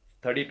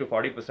 to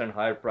 40%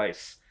 higher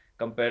price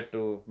compared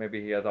to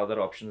maybe he has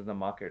other options in the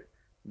market,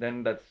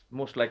 then that's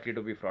most likely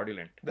to be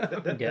fraudulent.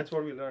 That's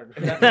what we learned.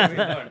 That's what we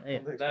learned. Yeah.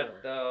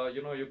 That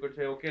you could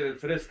say, okay,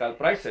 this risk, I'll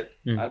price it.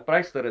 I'll Mm.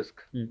 price the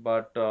risk,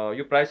 but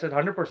you price it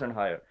 100%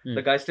 higher.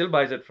 The guy still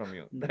buys it from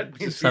you. That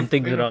means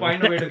Something's he's going to wrong.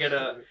 find a way to get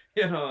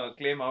a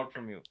claim out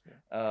from you.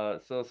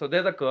 So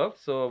there's a curve.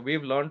 So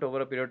we've learned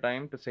over a period of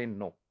time to say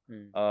no.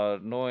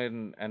 No,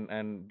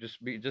 and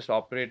just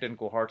operate in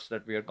cohorts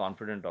that we are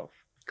confident of,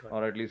 Got it.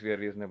 or at least we are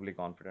reasonably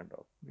confident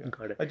of. Yeah.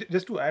 Got it.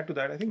 Just to add to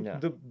that, I think Yeah.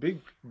 the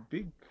big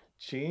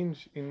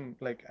change in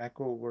like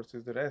ACO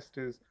versus the rest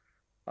is,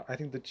 I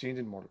think the change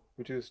in model,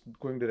 which is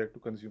going direct to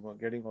consumer,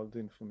 getting all the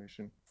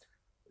information.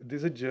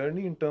 There's a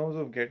journey in terms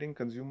of getting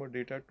consumer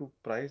data to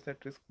price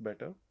that risk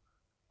better.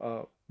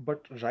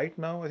 But right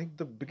now, I think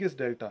the biggest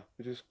delta,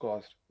 which is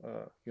cost,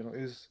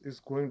 is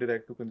going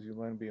direct to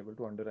consumer and be able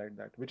to underwrite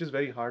that, which is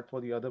very hard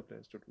for the other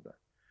players to do that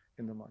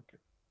in the market.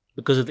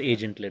 Because of the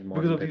agent-led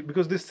model.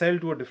 Because they sell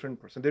to a different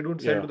person. They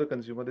don't sell Yeah. to the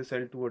consumer, they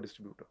sell to a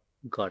distributor.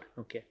 Got it.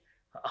 Okay.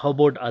 How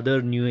about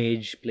other new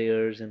age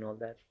players and all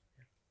that?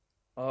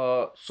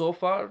 So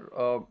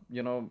far,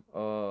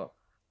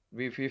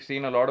 we've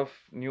seen a lot of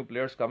new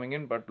players coming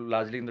in, but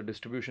largely in the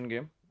distribution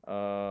game.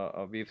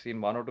 We've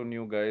seen one or two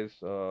new guys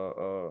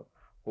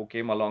who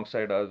came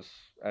alongside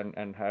us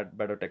and had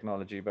better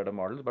technology, better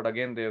models. But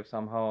again, they have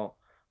somehow,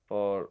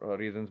 for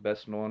reasons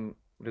best known,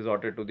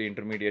 resorted to the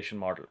intermediation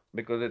model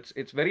because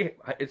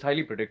it's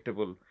highly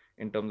predictable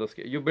in terms of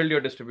scale. You build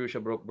your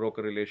distribution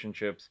broker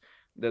relationships.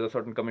 There's a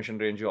certain commission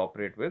range you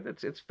operate with.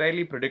 It's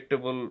fairly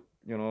predictable,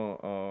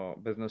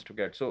 business to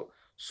get.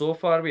 So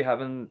far we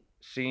haven't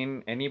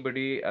seen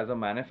anybody as a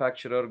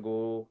manufacturer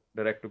go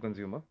direct to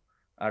consumer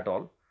at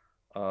all.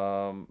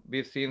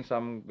 We've seen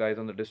some guys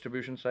on the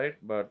distribution side,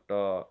 but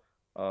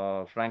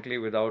frankly,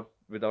 without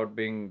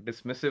being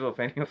dismissive of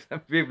any of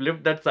them, we've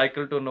lived that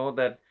cycle to know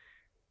that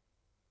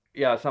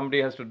yeah,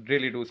 somebody has to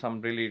really do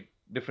some really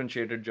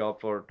differentiated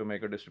job to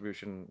make a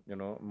distribution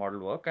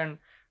model work. And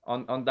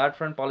on that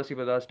front,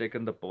 Policybazaar has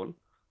taken the pole.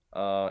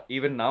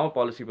 Even now,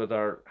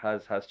 Policybazaar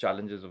has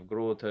challenges of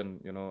growth and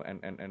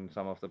and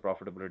some of the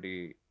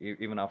profitability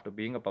even after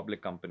being a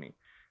public company.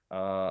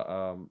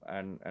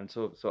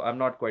 So I'm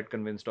not quite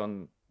convinced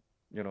on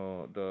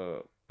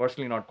the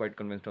personally not quite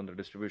convinced on the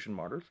distribution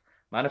models.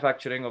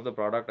 Manufacturing of the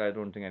product, I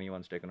don't think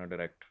anyone's taken a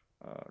direct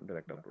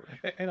approach.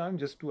 And I'm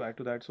just to add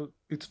to that, so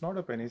it's not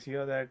a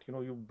panacea that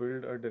you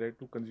build a direct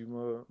to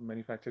consumer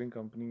manufacturing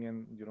company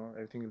and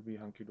everything will be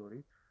hunky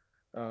dory.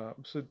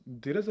 So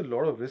there is a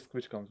lot of risk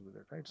which comes with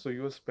it, right? So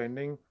you are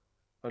spending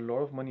a lot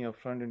of money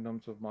upfront in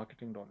terms of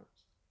marketing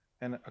dollars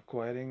and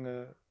acquiring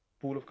a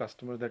pool of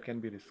customers that can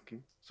be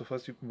risky. So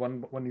first,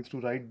 one needs to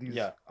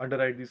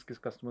underwrite these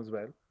customers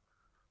well.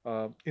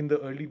 In the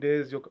early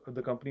days,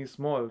 the company is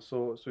small,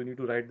 so you need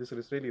to write this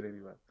risk really,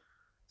 really well.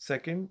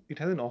 Second, it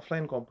has an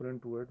offline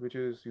component to it, which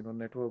is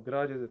network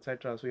garages,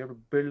 etc. So you have to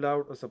build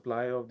out a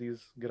supply of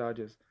these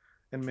garages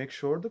and make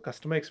sure the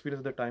customer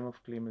experience at the time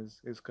of claim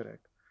is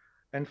correct.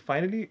 And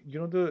finally,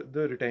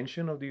 the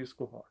retention of these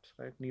cohorts,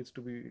 right, needs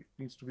to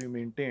be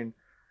maintained,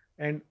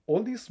 and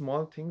all these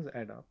small things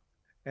add up.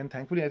 And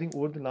thankfully, I think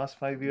over the last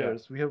 5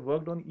 years, we have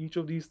worked on each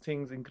of these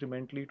things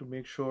incrementally to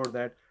make sure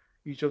that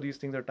each of these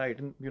things are tight.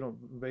 And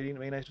very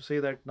very nice to say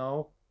that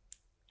now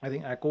I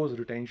think Acco's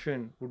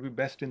retention would be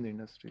best in the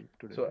industry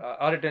today. So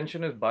our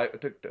retention is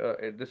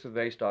this is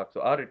very stark.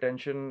 So our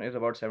retention is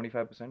about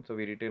 75%. So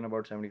we retain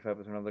about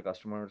 75% of the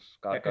customers.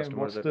 And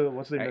what's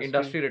the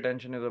industry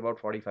retention is about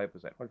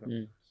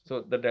 45%.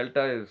 So the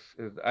delta is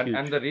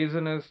and the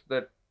reason is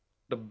that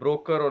the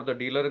broker or the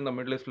dealer in the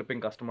middle is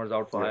flipping customers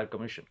out for higher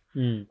commission.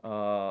 We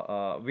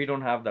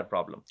don't have that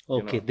problem.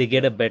 Okay, they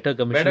get a better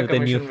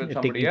commission with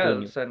somebody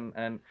else,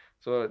 and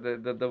so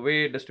the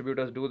way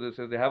distributors do this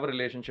is they have a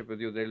relationship with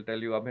you. They'll tell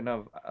you,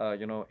 Abhinav,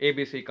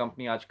 ABC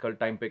company aajkal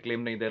time pe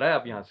claim nahi de raha hai,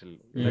 aap yahan se le lo.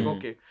 Like,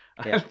 okay,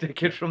 I'll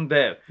take it from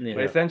there.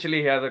 But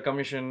essentially, he has a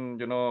commission,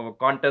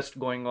 contest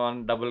going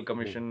on, double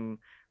commission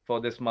for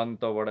this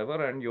month or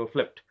whatever, and you're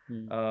flipped.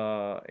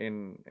 So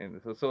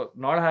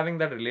not having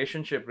that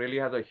relationship really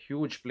has a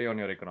huge play on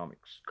your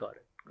economics. Got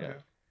it.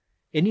 Yeah.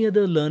 Any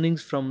other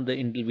learnings from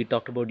we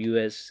talked about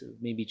US,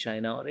 maybe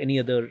China, or any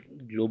other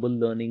global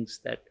learnings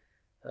that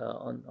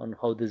on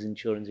how this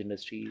insurance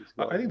industry is?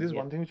 I think this is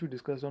one thing which we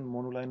discussed on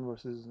monoline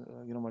versus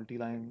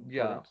multi-line.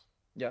 Yeah.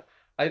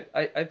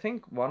 I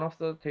think one of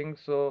the things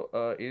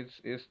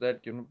is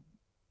that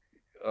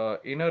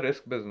in a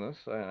risk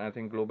business, and I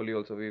think globally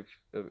also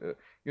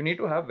you need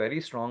to have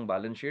very strong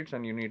balance sheets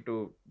and you need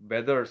to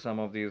weather some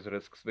of these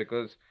risks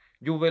because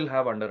you will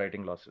have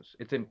underwriting losses.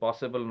 It's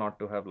impossible not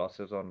to have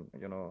losses on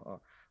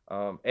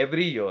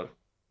every year.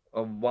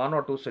 One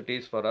or two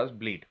cities for us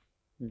bleed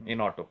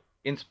in auto,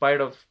 in spite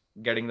of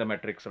getting the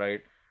metrics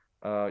right.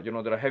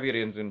 There are heavy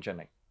rains in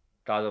Chennai,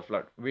 cause of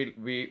flood.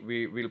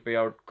 We'll pay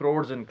out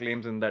crores in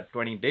claims in that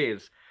 20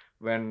 days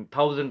when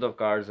thousands of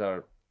cars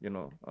are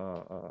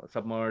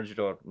submerged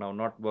or now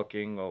not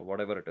working or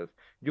whatever it is.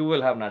 You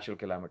will have natural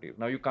calamities.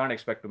 Now you can't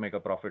expect to make a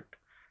profit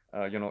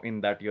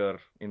in that year,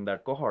 in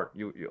that cohort,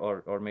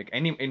 or make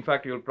any. In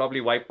fact, you'll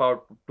probably wipe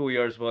out 2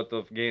 years worth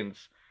of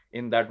gains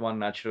in that one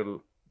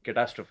natural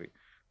catastrophe.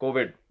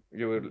 COVID,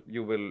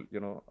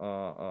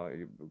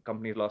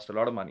 companies lost a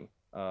lot of money,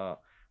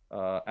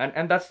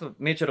 and that's the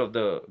nature of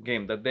the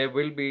game. That there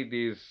will be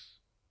these,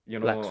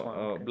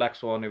 black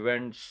swan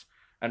events,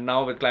 and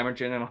now with climate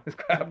change and all this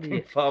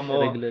happening far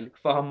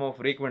more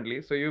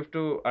frequently. So you have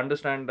to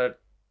understand that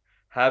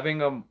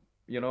having a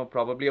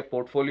probably a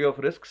portfolio of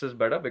risks is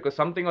better because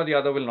something or the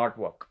other will not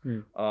work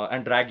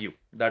and drag you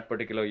that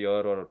particular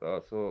year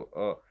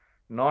or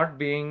not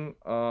being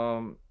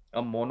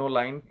a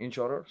monoline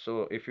insurer.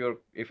 So if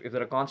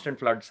there are constant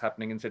floods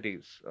happening in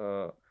cities,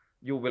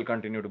 you will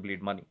continue to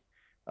bleed money.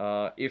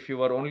 If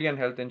you are only an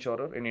health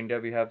insurer, in India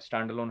we have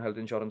standalone health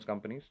insurance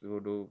companies who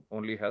do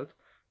only health.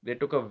 They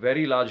took a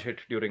very large hit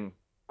during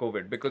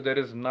COVID because there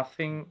is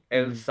nothing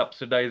else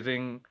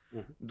subsidizing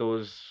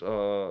those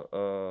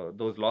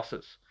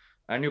losses.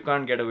 And you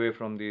can't get away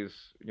from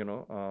these,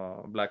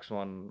 black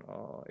swan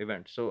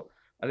events. So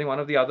I think one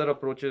of the other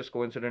approaches,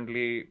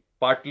 coincidentally,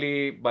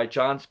 partly by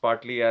chance,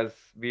 partly as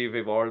we've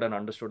evolved and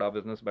understood our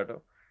business better,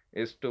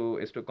 is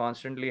to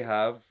constantly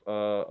have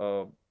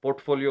a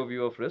portfolio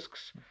view of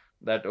risks.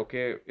 That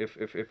okay,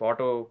 if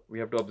auto, we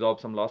have to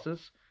absorb some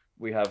losses.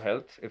 We have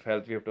health. If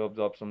health, we have to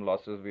absorb some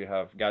losses. We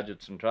have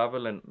gadgets and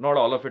travel, and not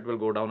all of it will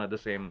go down at the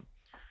same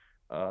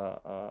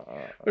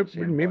But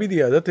same maybe point.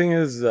 the other thing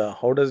is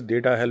how does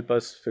data help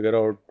us figure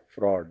out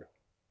fraud?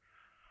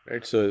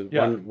 Right. So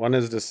Yeah. one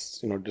is this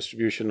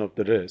distribution of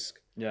the risk,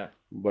 Yeah.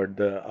 but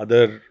the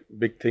other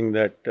big thing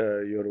that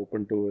you're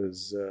open to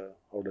is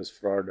how does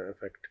fraud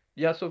affect?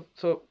 Yeah,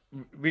 so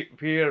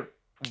we're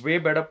way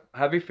better.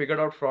 Have we figured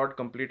out fraud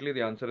completely?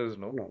 The answer is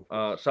no. No,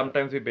 of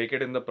Sometimes we bake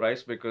it in the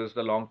price because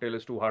the long tail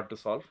is too hard to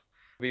solve.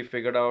 We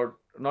figured out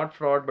not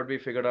fraud, but we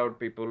figured out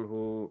people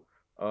who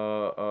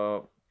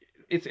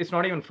it's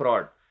not even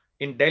fraud.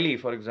 In Delhi,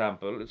 for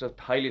example, it's a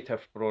highly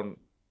theft prone,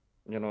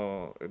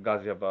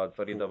 Ghaziabad,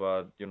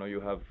 Faridabad, you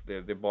have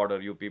the border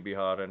UP,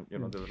 Bihar, and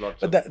there's lots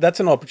But of.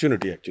 that's an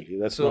opportunity actually.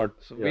 That's So,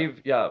 not. so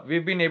Yeah.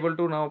 we've been able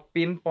to now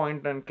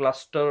pinpoint and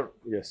cluster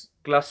Yes.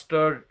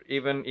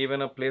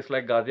 even a place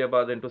like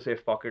Ghaziabad into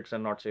safe pockets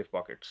and not safe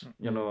pockets.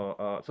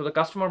 So the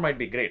customer might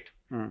be great,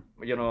 Mm.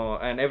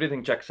 and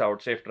everything checks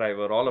out, safe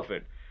driver, all of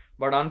it.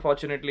 But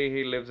unfortunately,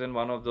 he lives in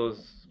one of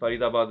those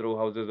Faridabad row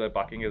houses where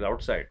parking is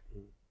outside.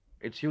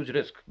 It's huge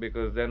risk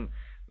because then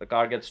the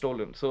car gets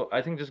stolen. So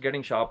I think just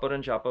getting sharper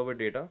and sharper with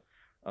data.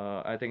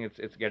 I think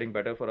it's getting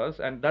better for us,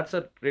 and that's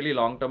a really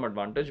long-term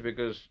advantage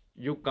because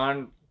you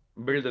can't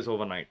build this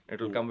overnight.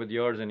 It'll come with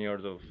years and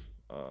years of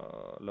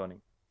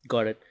learning.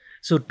 Got it.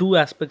 So two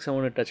aspects I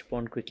want to touch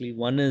upon quickly.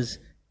 One is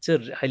it's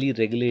a highly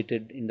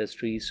regulated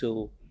industry,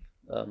 so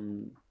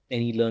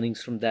any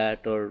learnings from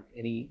that or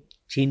any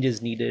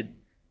changes needed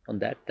on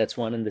that? That's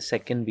one. And the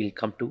second we'll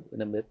come to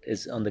in a bit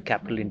is on the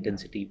capital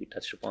intensity. We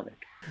touched upon it.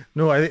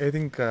 No, I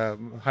think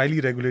highly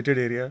regulated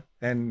area,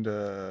 and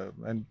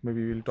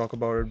maybe we'll talk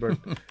about it.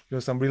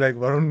 But somebody like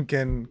Varun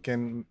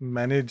can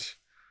manage,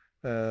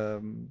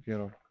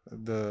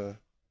 the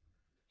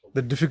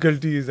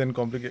difficulties and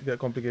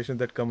complications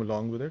that come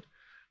along with it.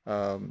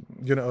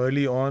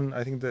 Early on,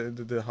 I think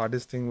the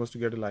hardest thing was to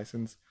get a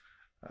license.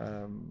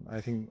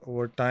 I think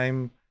over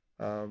time,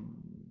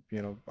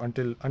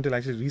 until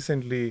actually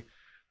recently,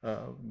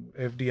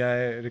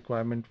 FDI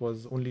requirement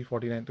was only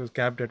 49. It was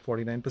capped at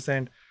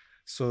 49%.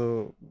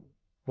 So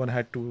one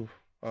had to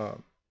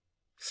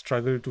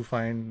struggle to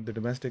find the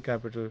domestic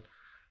capital.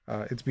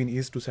 It's been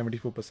eased to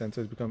 74%,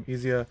 so it's become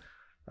easier.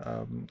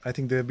 I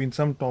think there have been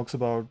some talks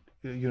about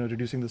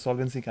reducing the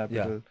solvency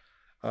capital,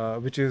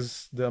 which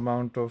is the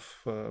amount of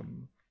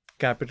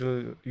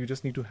capital you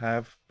just need to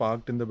have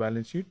parked in the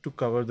balance sheet to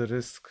cover the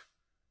risk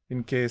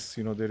in case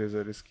there is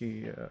a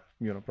risky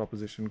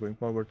proposition going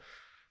forward.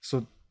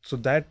 So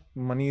that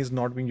money is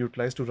not being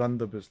utilized to run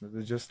the business.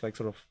 It's just like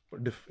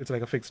it's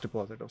like a fixed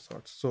deposit of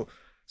sorts.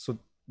 So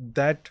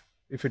that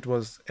if it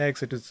was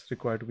X, it is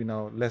required to be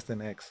now less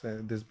than X.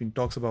 There's been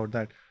talks about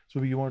that.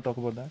 So you want to talk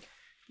about that?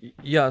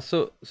 Yeah,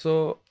 so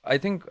I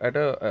think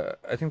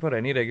I think for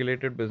any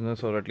regulated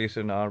business, or at least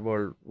in our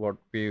world, what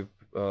we've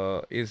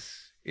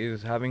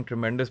is having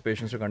tremendous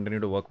patience to continue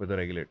to work with the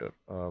regulator,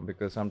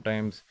 because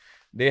sometimes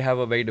they have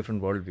a very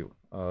different worldview.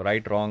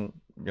 Right, wrong,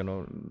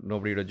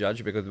 nobody to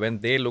judge, because when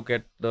they look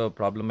at the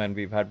problem, and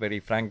we've had very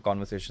frank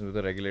conversations with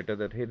the regulator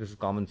that, hey, this is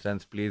common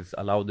sense, please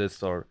allow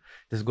this, or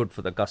this is good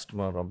for the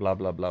customer, or blah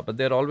blah blah. But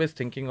they're always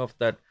thinking of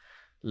that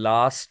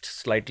last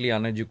slightly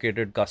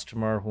uneducated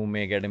customer who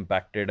may get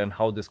impacted and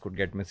how this could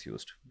get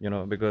misused,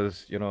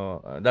 because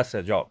that's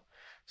their job.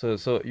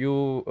 So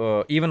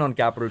you even on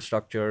capital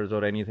structures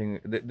or anything,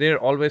 they're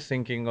always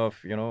thinking of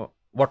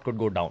what could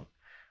go down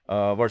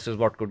versus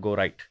what could go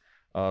right.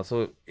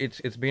 So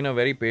it's been a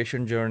very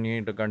patient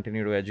journey to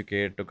continue to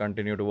educate, to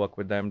continue to work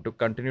with them, to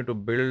continue to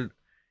build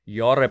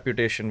your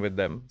reputation with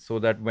them, so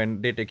that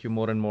when they take you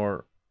more and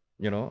more,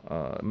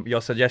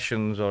 your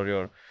suggestions or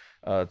your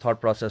thought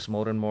process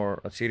more and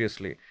more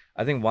seriously.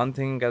 I think one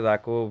thing as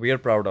ACO we are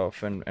proud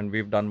of, and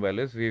we've done well,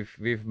 is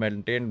we've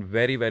maintained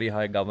very, very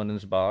high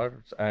governance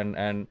bars,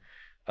 and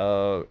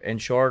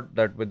ensured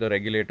that with the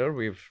regulator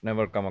we've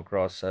never come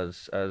across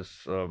as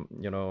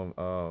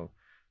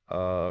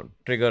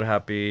trigger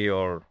happy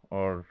or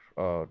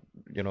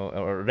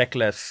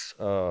reckless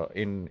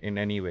in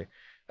any way.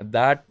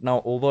 That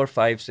now over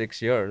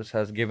 5-6 years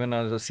has given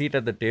us a seat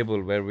at the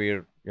table where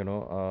we're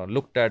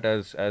looked at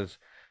as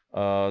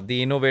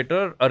the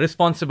innovator, a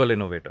responsible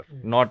innovator,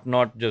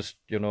 not just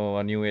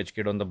a new age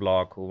kid on the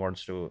block who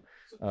wants to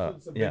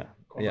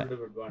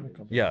Competitive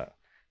advantage. yeah.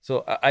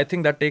 So I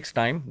think that takes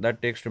time.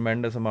 That takes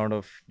tremendous amount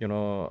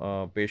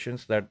of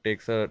patience. That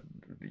takes a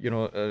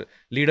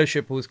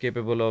leadership who's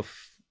capable of,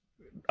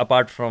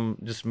 apart from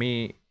just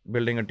me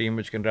building a team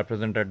which can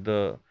represent at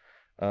the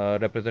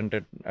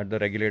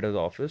regulator's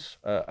office.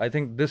 I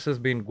think this has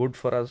been good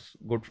for us.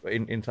 Good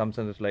in some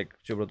sense, like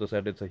Subrata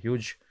said, it's a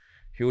huge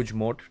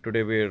moat.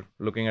 Today we're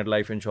looking at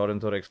life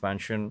insurance or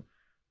expansion.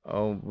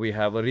 We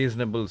have a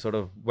reasonable sort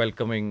of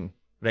welcoming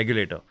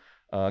regulator,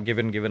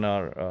 given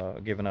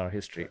our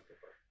history.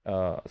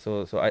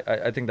 So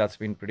I think that's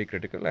been pretty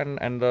critical.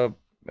 And the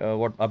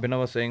what Abhinav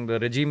was saying, the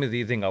regime is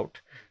easing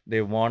out.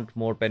 They want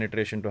more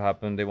penetration to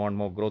happen. They want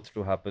more growth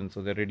to happen.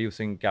 So they're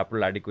reducing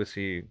capital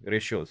adequacy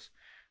ratios,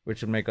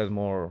 which will make us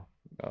more,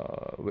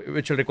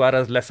 which will require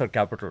us lesser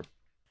capital.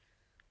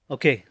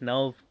 Okay,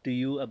 now to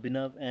you,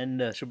 Abhinav and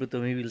Shubhrata,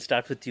 maybe we'll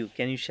start with you.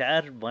 Can you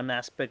share one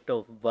aspect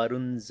of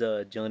Varun's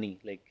journey,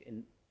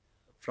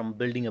 from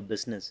building a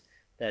business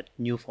that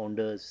new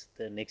founders,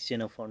 the next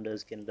gen of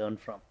founders can learn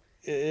from?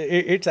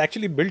 It's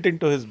actually built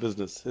into his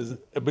business, his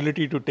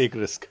ability to take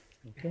risk.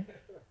 Okay.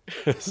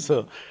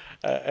 So,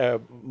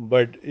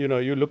 but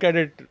you look at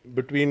it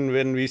between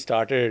when we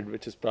started,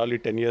 which is probably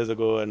 10 years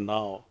ago, and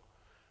now,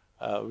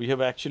 we have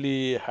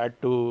actually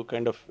had to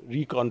kind of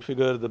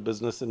reconfigure the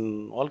business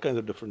in all kinds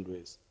of different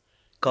ways.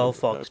 Cow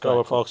Fox to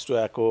Cover Acco. Fox to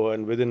Acco,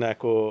 and within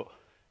Acco,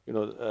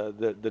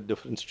 the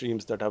different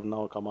streams that have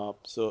now come up.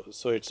 So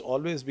it's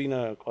always been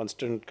a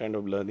constant kind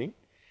of learning,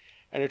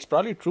 and it's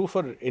probably true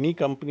for any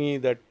company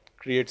that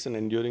creates an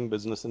enduring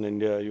business in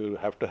India. You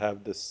have to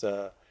have this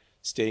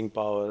staying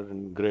power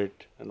and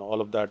grit, and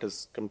all of that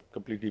is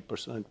completely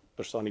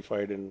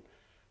personified in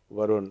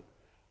Varun.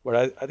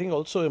 But I think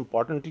also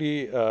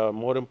importantly,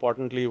 more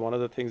importantly, one of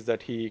the things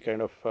that he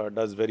kind of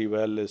does very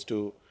well is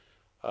to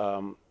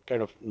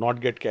kind of not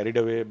get carried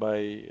away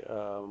by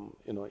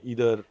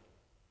either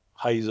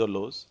highs or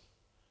lows.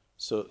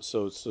 So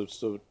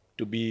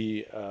to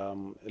be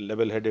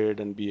level-headed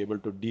and be able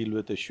to deal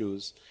with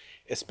issues,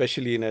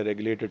 especially in a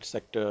regulated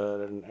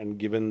sector, and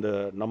given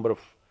the number of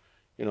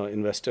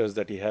investors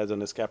that he has on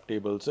his cap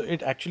table, so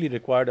it actually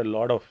required a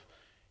lot of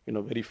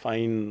very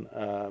fine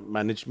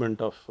management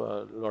of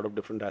a lot of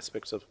different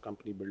aspects of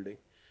company building.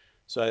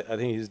 So I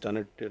think he's done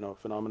it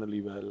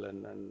phenomenally well,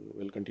 and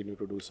will continue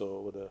to do so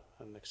over the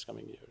next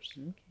coming years.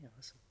 Okay,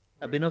 awesome.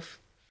 Abhinav,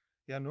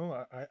 Yeah,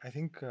 no, I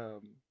think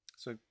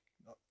so.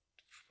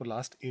 For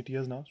last 8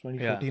 years now,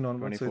 Yeah, 2014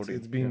 onwards. So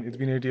 2014. it's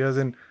been 8 years,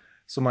 and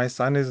so my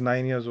son is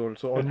 9 years old.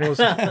 So almost.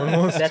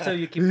 that's how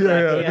you keep Yeah,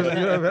 track.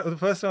 yeah. Because, the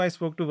first time I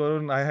spoke to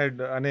Varun, I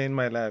had Ane in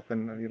my lap,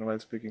 and while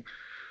speaking.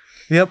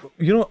 Yeah,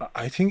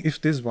 I think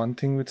if there's one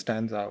thing which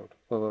stands out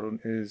for Varun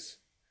is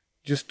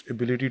just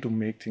ability to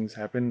make things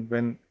happen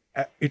when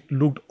it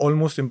looked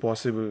almost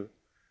impossible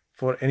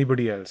for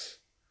anybody else.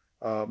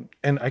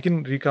 And I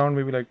can recount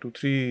maybe like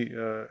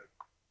 2-3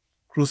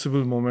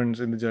 crucible moments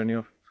in the journey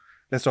of.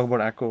 Let's talk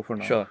about Acco for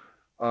now.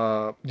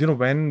 Sure.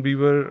 When we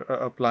were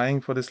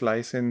applying for this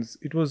license,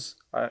 it was,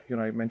 I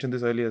mentioned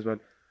this earlier as well.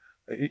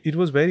 It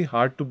was very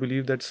hard to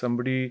believe that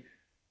somebody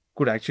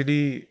could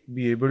actually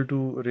be able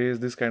to raise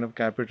this kind of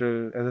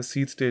capital as a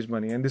seed stage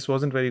money, and this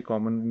wasn't very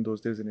common in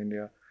those days in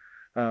India.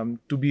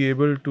 To be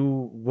able to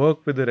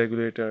work with the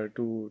regulator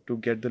to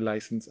get the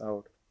license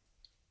out,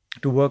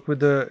 to work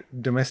with the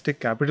domestic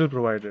capital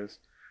providers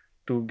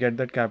to get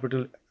that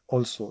capital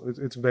also,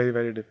 it's very,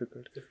 very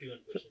difficult.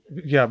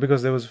 51%. Yeah,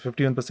 because there was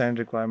 51%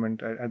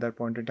 requirement at that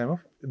point in time of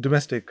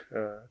domestic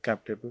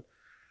capital.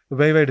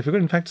 Very, very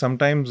difficult. In fact,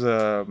 sometimes,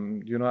 I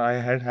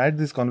had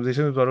this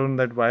conversation with Varun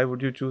that why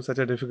would you choose such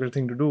a difficult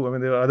thing to do? I mean,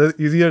 there are other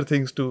easier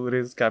things to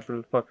raise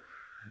capital for.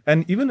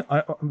 And even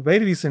very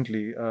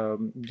recently,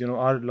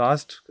 our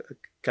last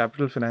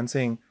capital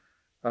financing,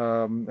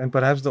 and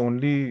perhaps the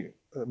only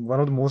one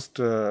of the most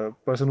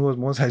person who was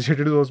most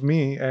agitated was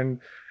me, and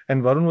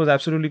Varun was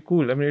absolutely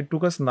cool. I mean, it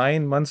took us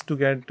 9 months to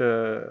get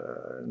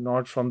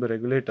nod from the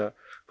regulator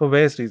for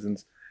various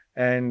reasons.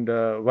 And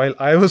while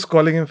I was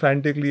calling him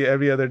frantically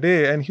every other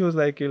day, and he was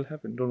like, "It'll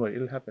happen. Don't worry,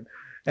 it'll happen."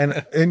 And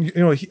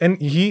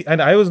he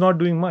and I was not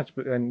doing much,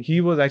 and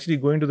he was actually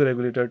going to the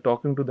regulator,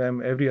 talking to them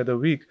every other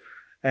week,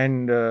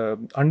 and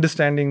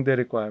understanding their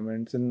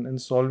requirements and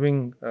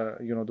solving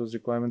those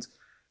requirements.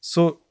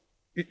 So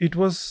it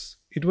was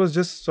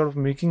just sort of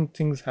making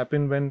things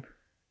happen when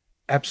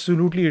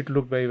absolutely it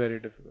looked very, very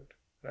difficult,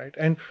 right?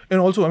 And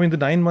also, I mean, the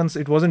 9 months,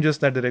 it wasn't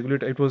just that the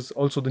regulator, it was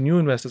also the new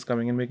investors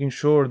coming and making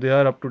sure they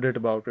are up to date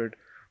about it.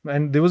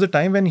 And there was a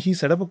time when he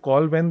set up a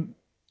call when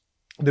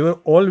there were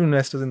all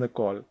investors in the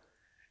call,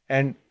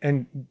 and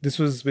this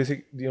was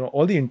basically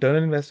all the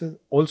internal investors,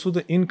 also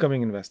the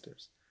incoming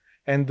investors,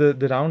 and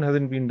the round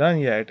hasn't been done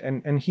yet,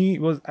 and he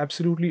was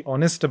absolutely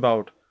honest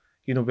about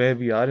where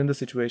we are in the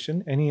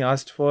situation, and he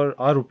asked for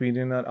our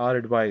opinion and our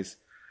advice.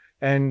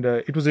 And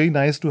it was very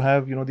nice to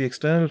have the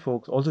external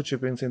folks also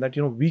chip in, saying that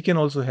we can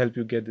also help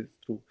you get this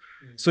through.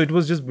 So it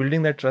was just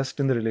building that trust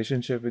in the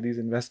relationship with these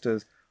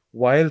investors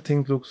while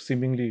things look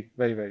seemingly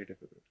very, very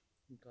difficult.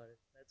 Got it.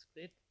 That's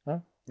great.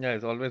 Yeah,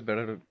 it's always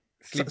better to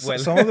sleep So- well.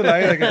 some of the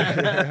lines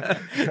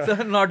again.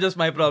 So not just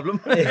my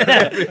problem. Make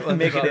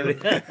Everyone's it problem.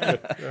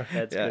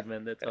 That's Yeah. good,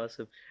 man. That's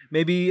awesome.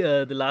 Maybe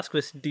the last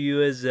question to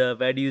you is,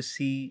 where do you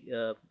see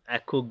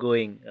Acco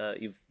going?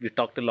 You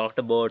talked a lot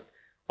about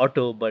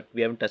auto, but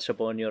we haven't touched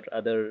upon your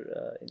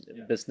other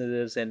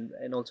businesses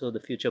and also the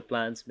future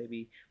plans.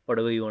 Maybe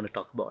whatever you want to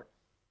talk about.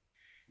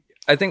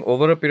 I think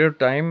over a period of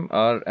time,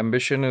 our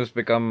ambition has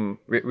become,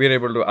 we're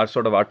able to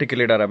sort of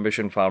articulate our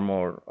ambition far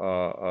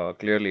more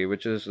clearly,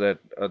 which is that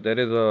there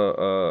is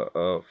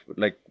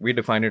like we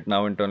define it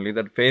now internally,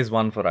 that phase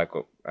one for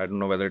Acco, I don't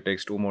know whether it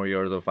takes 2 more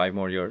years or 5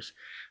 more years,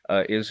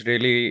 is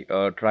really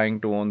trying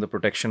to own the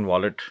protection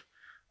wallet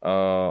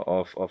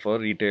of a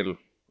retail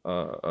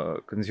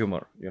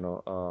consumer,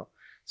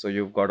 So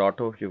you've got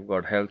auto, you've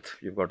got health,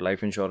 you've got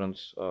life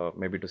insurance,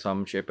 maybe to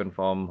some shape and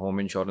form,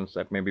 home insurance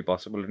that may be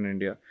possible in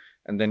India,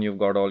 and then you've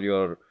got all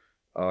your,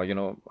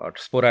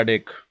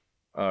 sporadic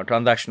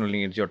transactional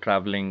needs. You're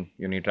traveling,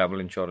 you need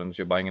travel insurance.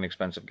 You're buying an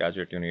expensive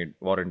gadget, you need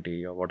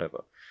warranty or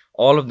whatever.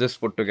 All of this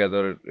put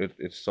together,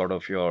 it's sort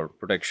of your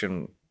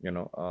protection,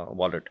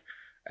 wallet,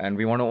 and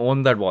we want to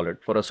own that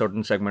wallet for a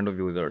certain segment of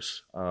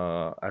users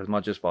as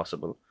much as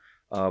possible.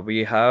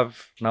 We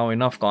have now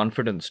enough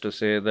confidence to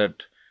say that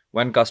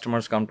when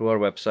customers come to our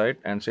website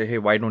and say, "Hey,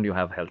 why don't you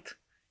have health?"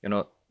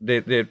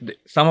 They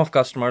some of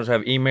customers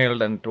have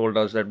emailed and told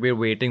us that we're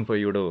waiting for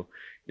you to,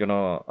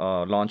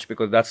 launch,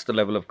 because that's the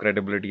level of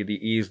credibility,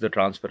 the ease, the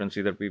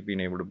transparency that we've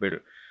been able to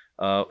build.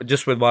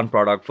 Just with one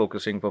product,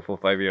 focusing for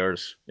 4-5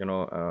 years,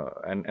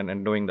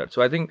 and doing that.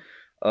 So I think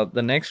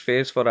the next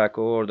phase for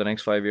Acko, or the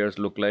next 5 years,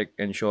 look like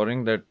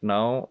ensuring that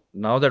now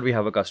that we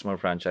have a customer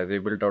franchise, we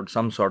built out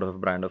some sort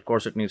of brand. Of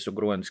course, it needs to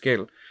grow and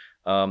scale.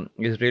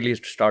 Is really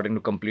starting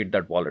to complete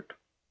that wallet.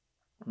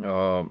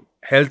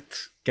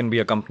 Health can be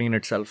a company in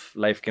itself.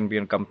 Life can be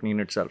a company in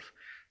itself.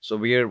 So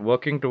we are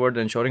working towards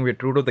ensuring we're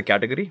true to the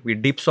category. We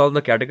deep solve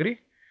the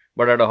category,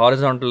 but at a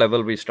horizontal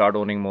level, we start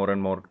owning more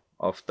and more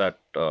of that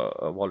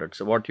wallet.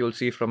 So what you'll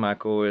see from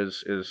Acko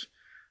is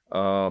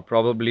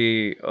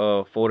probably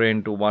a foray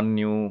into one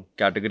new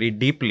category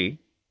deeply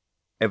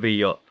every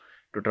year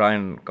to try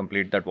and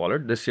complete that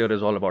wallet. This year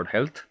is all about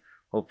health.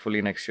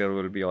 Hopefully next year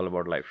will be all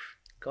about life.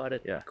 Got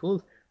it. Yeah.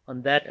 Cool.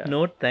 On that Yeah.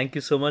 note, thank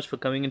you so much for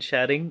coming and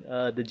sharing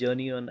the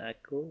journey on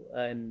Acko,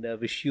 and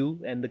wish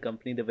you and the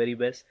company the very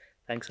best.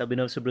 Thanks,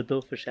 Abhinav Subrata,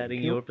 for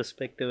sharing you. your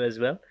perspective as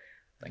well.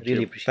 Thank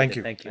Really you. appreciate Thank it.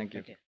 you. Thank you. Thank you.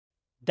 Okay.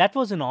 That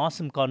was an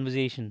awesome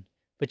conversation,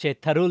 which I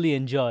thoroughly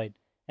enjoyed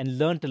and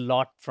learnt a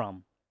lot from.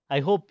 I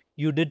hope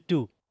you did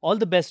too. All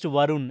the best to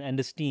Varun and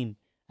his team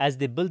as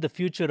they build the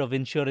future of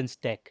insurance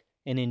tech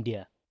in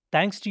India.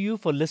 Thanks to you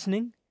for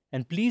listening,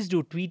 and please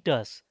do tweet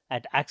us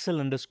at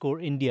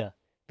Axel_India.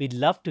 We'd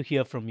love to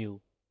hear from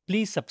you.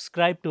 Please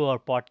subscribe to our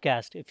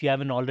podcast if you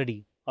haven't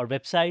already. Our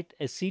website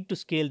is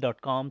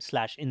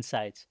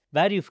seed2scale.com/insights,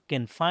 where you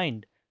can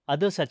find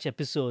other such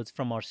episodes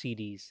from our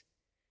series.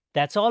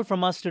 That's all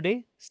from us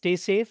today. Stay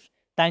safe.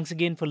 Thanks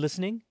again for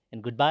listening,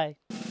 and goodbye.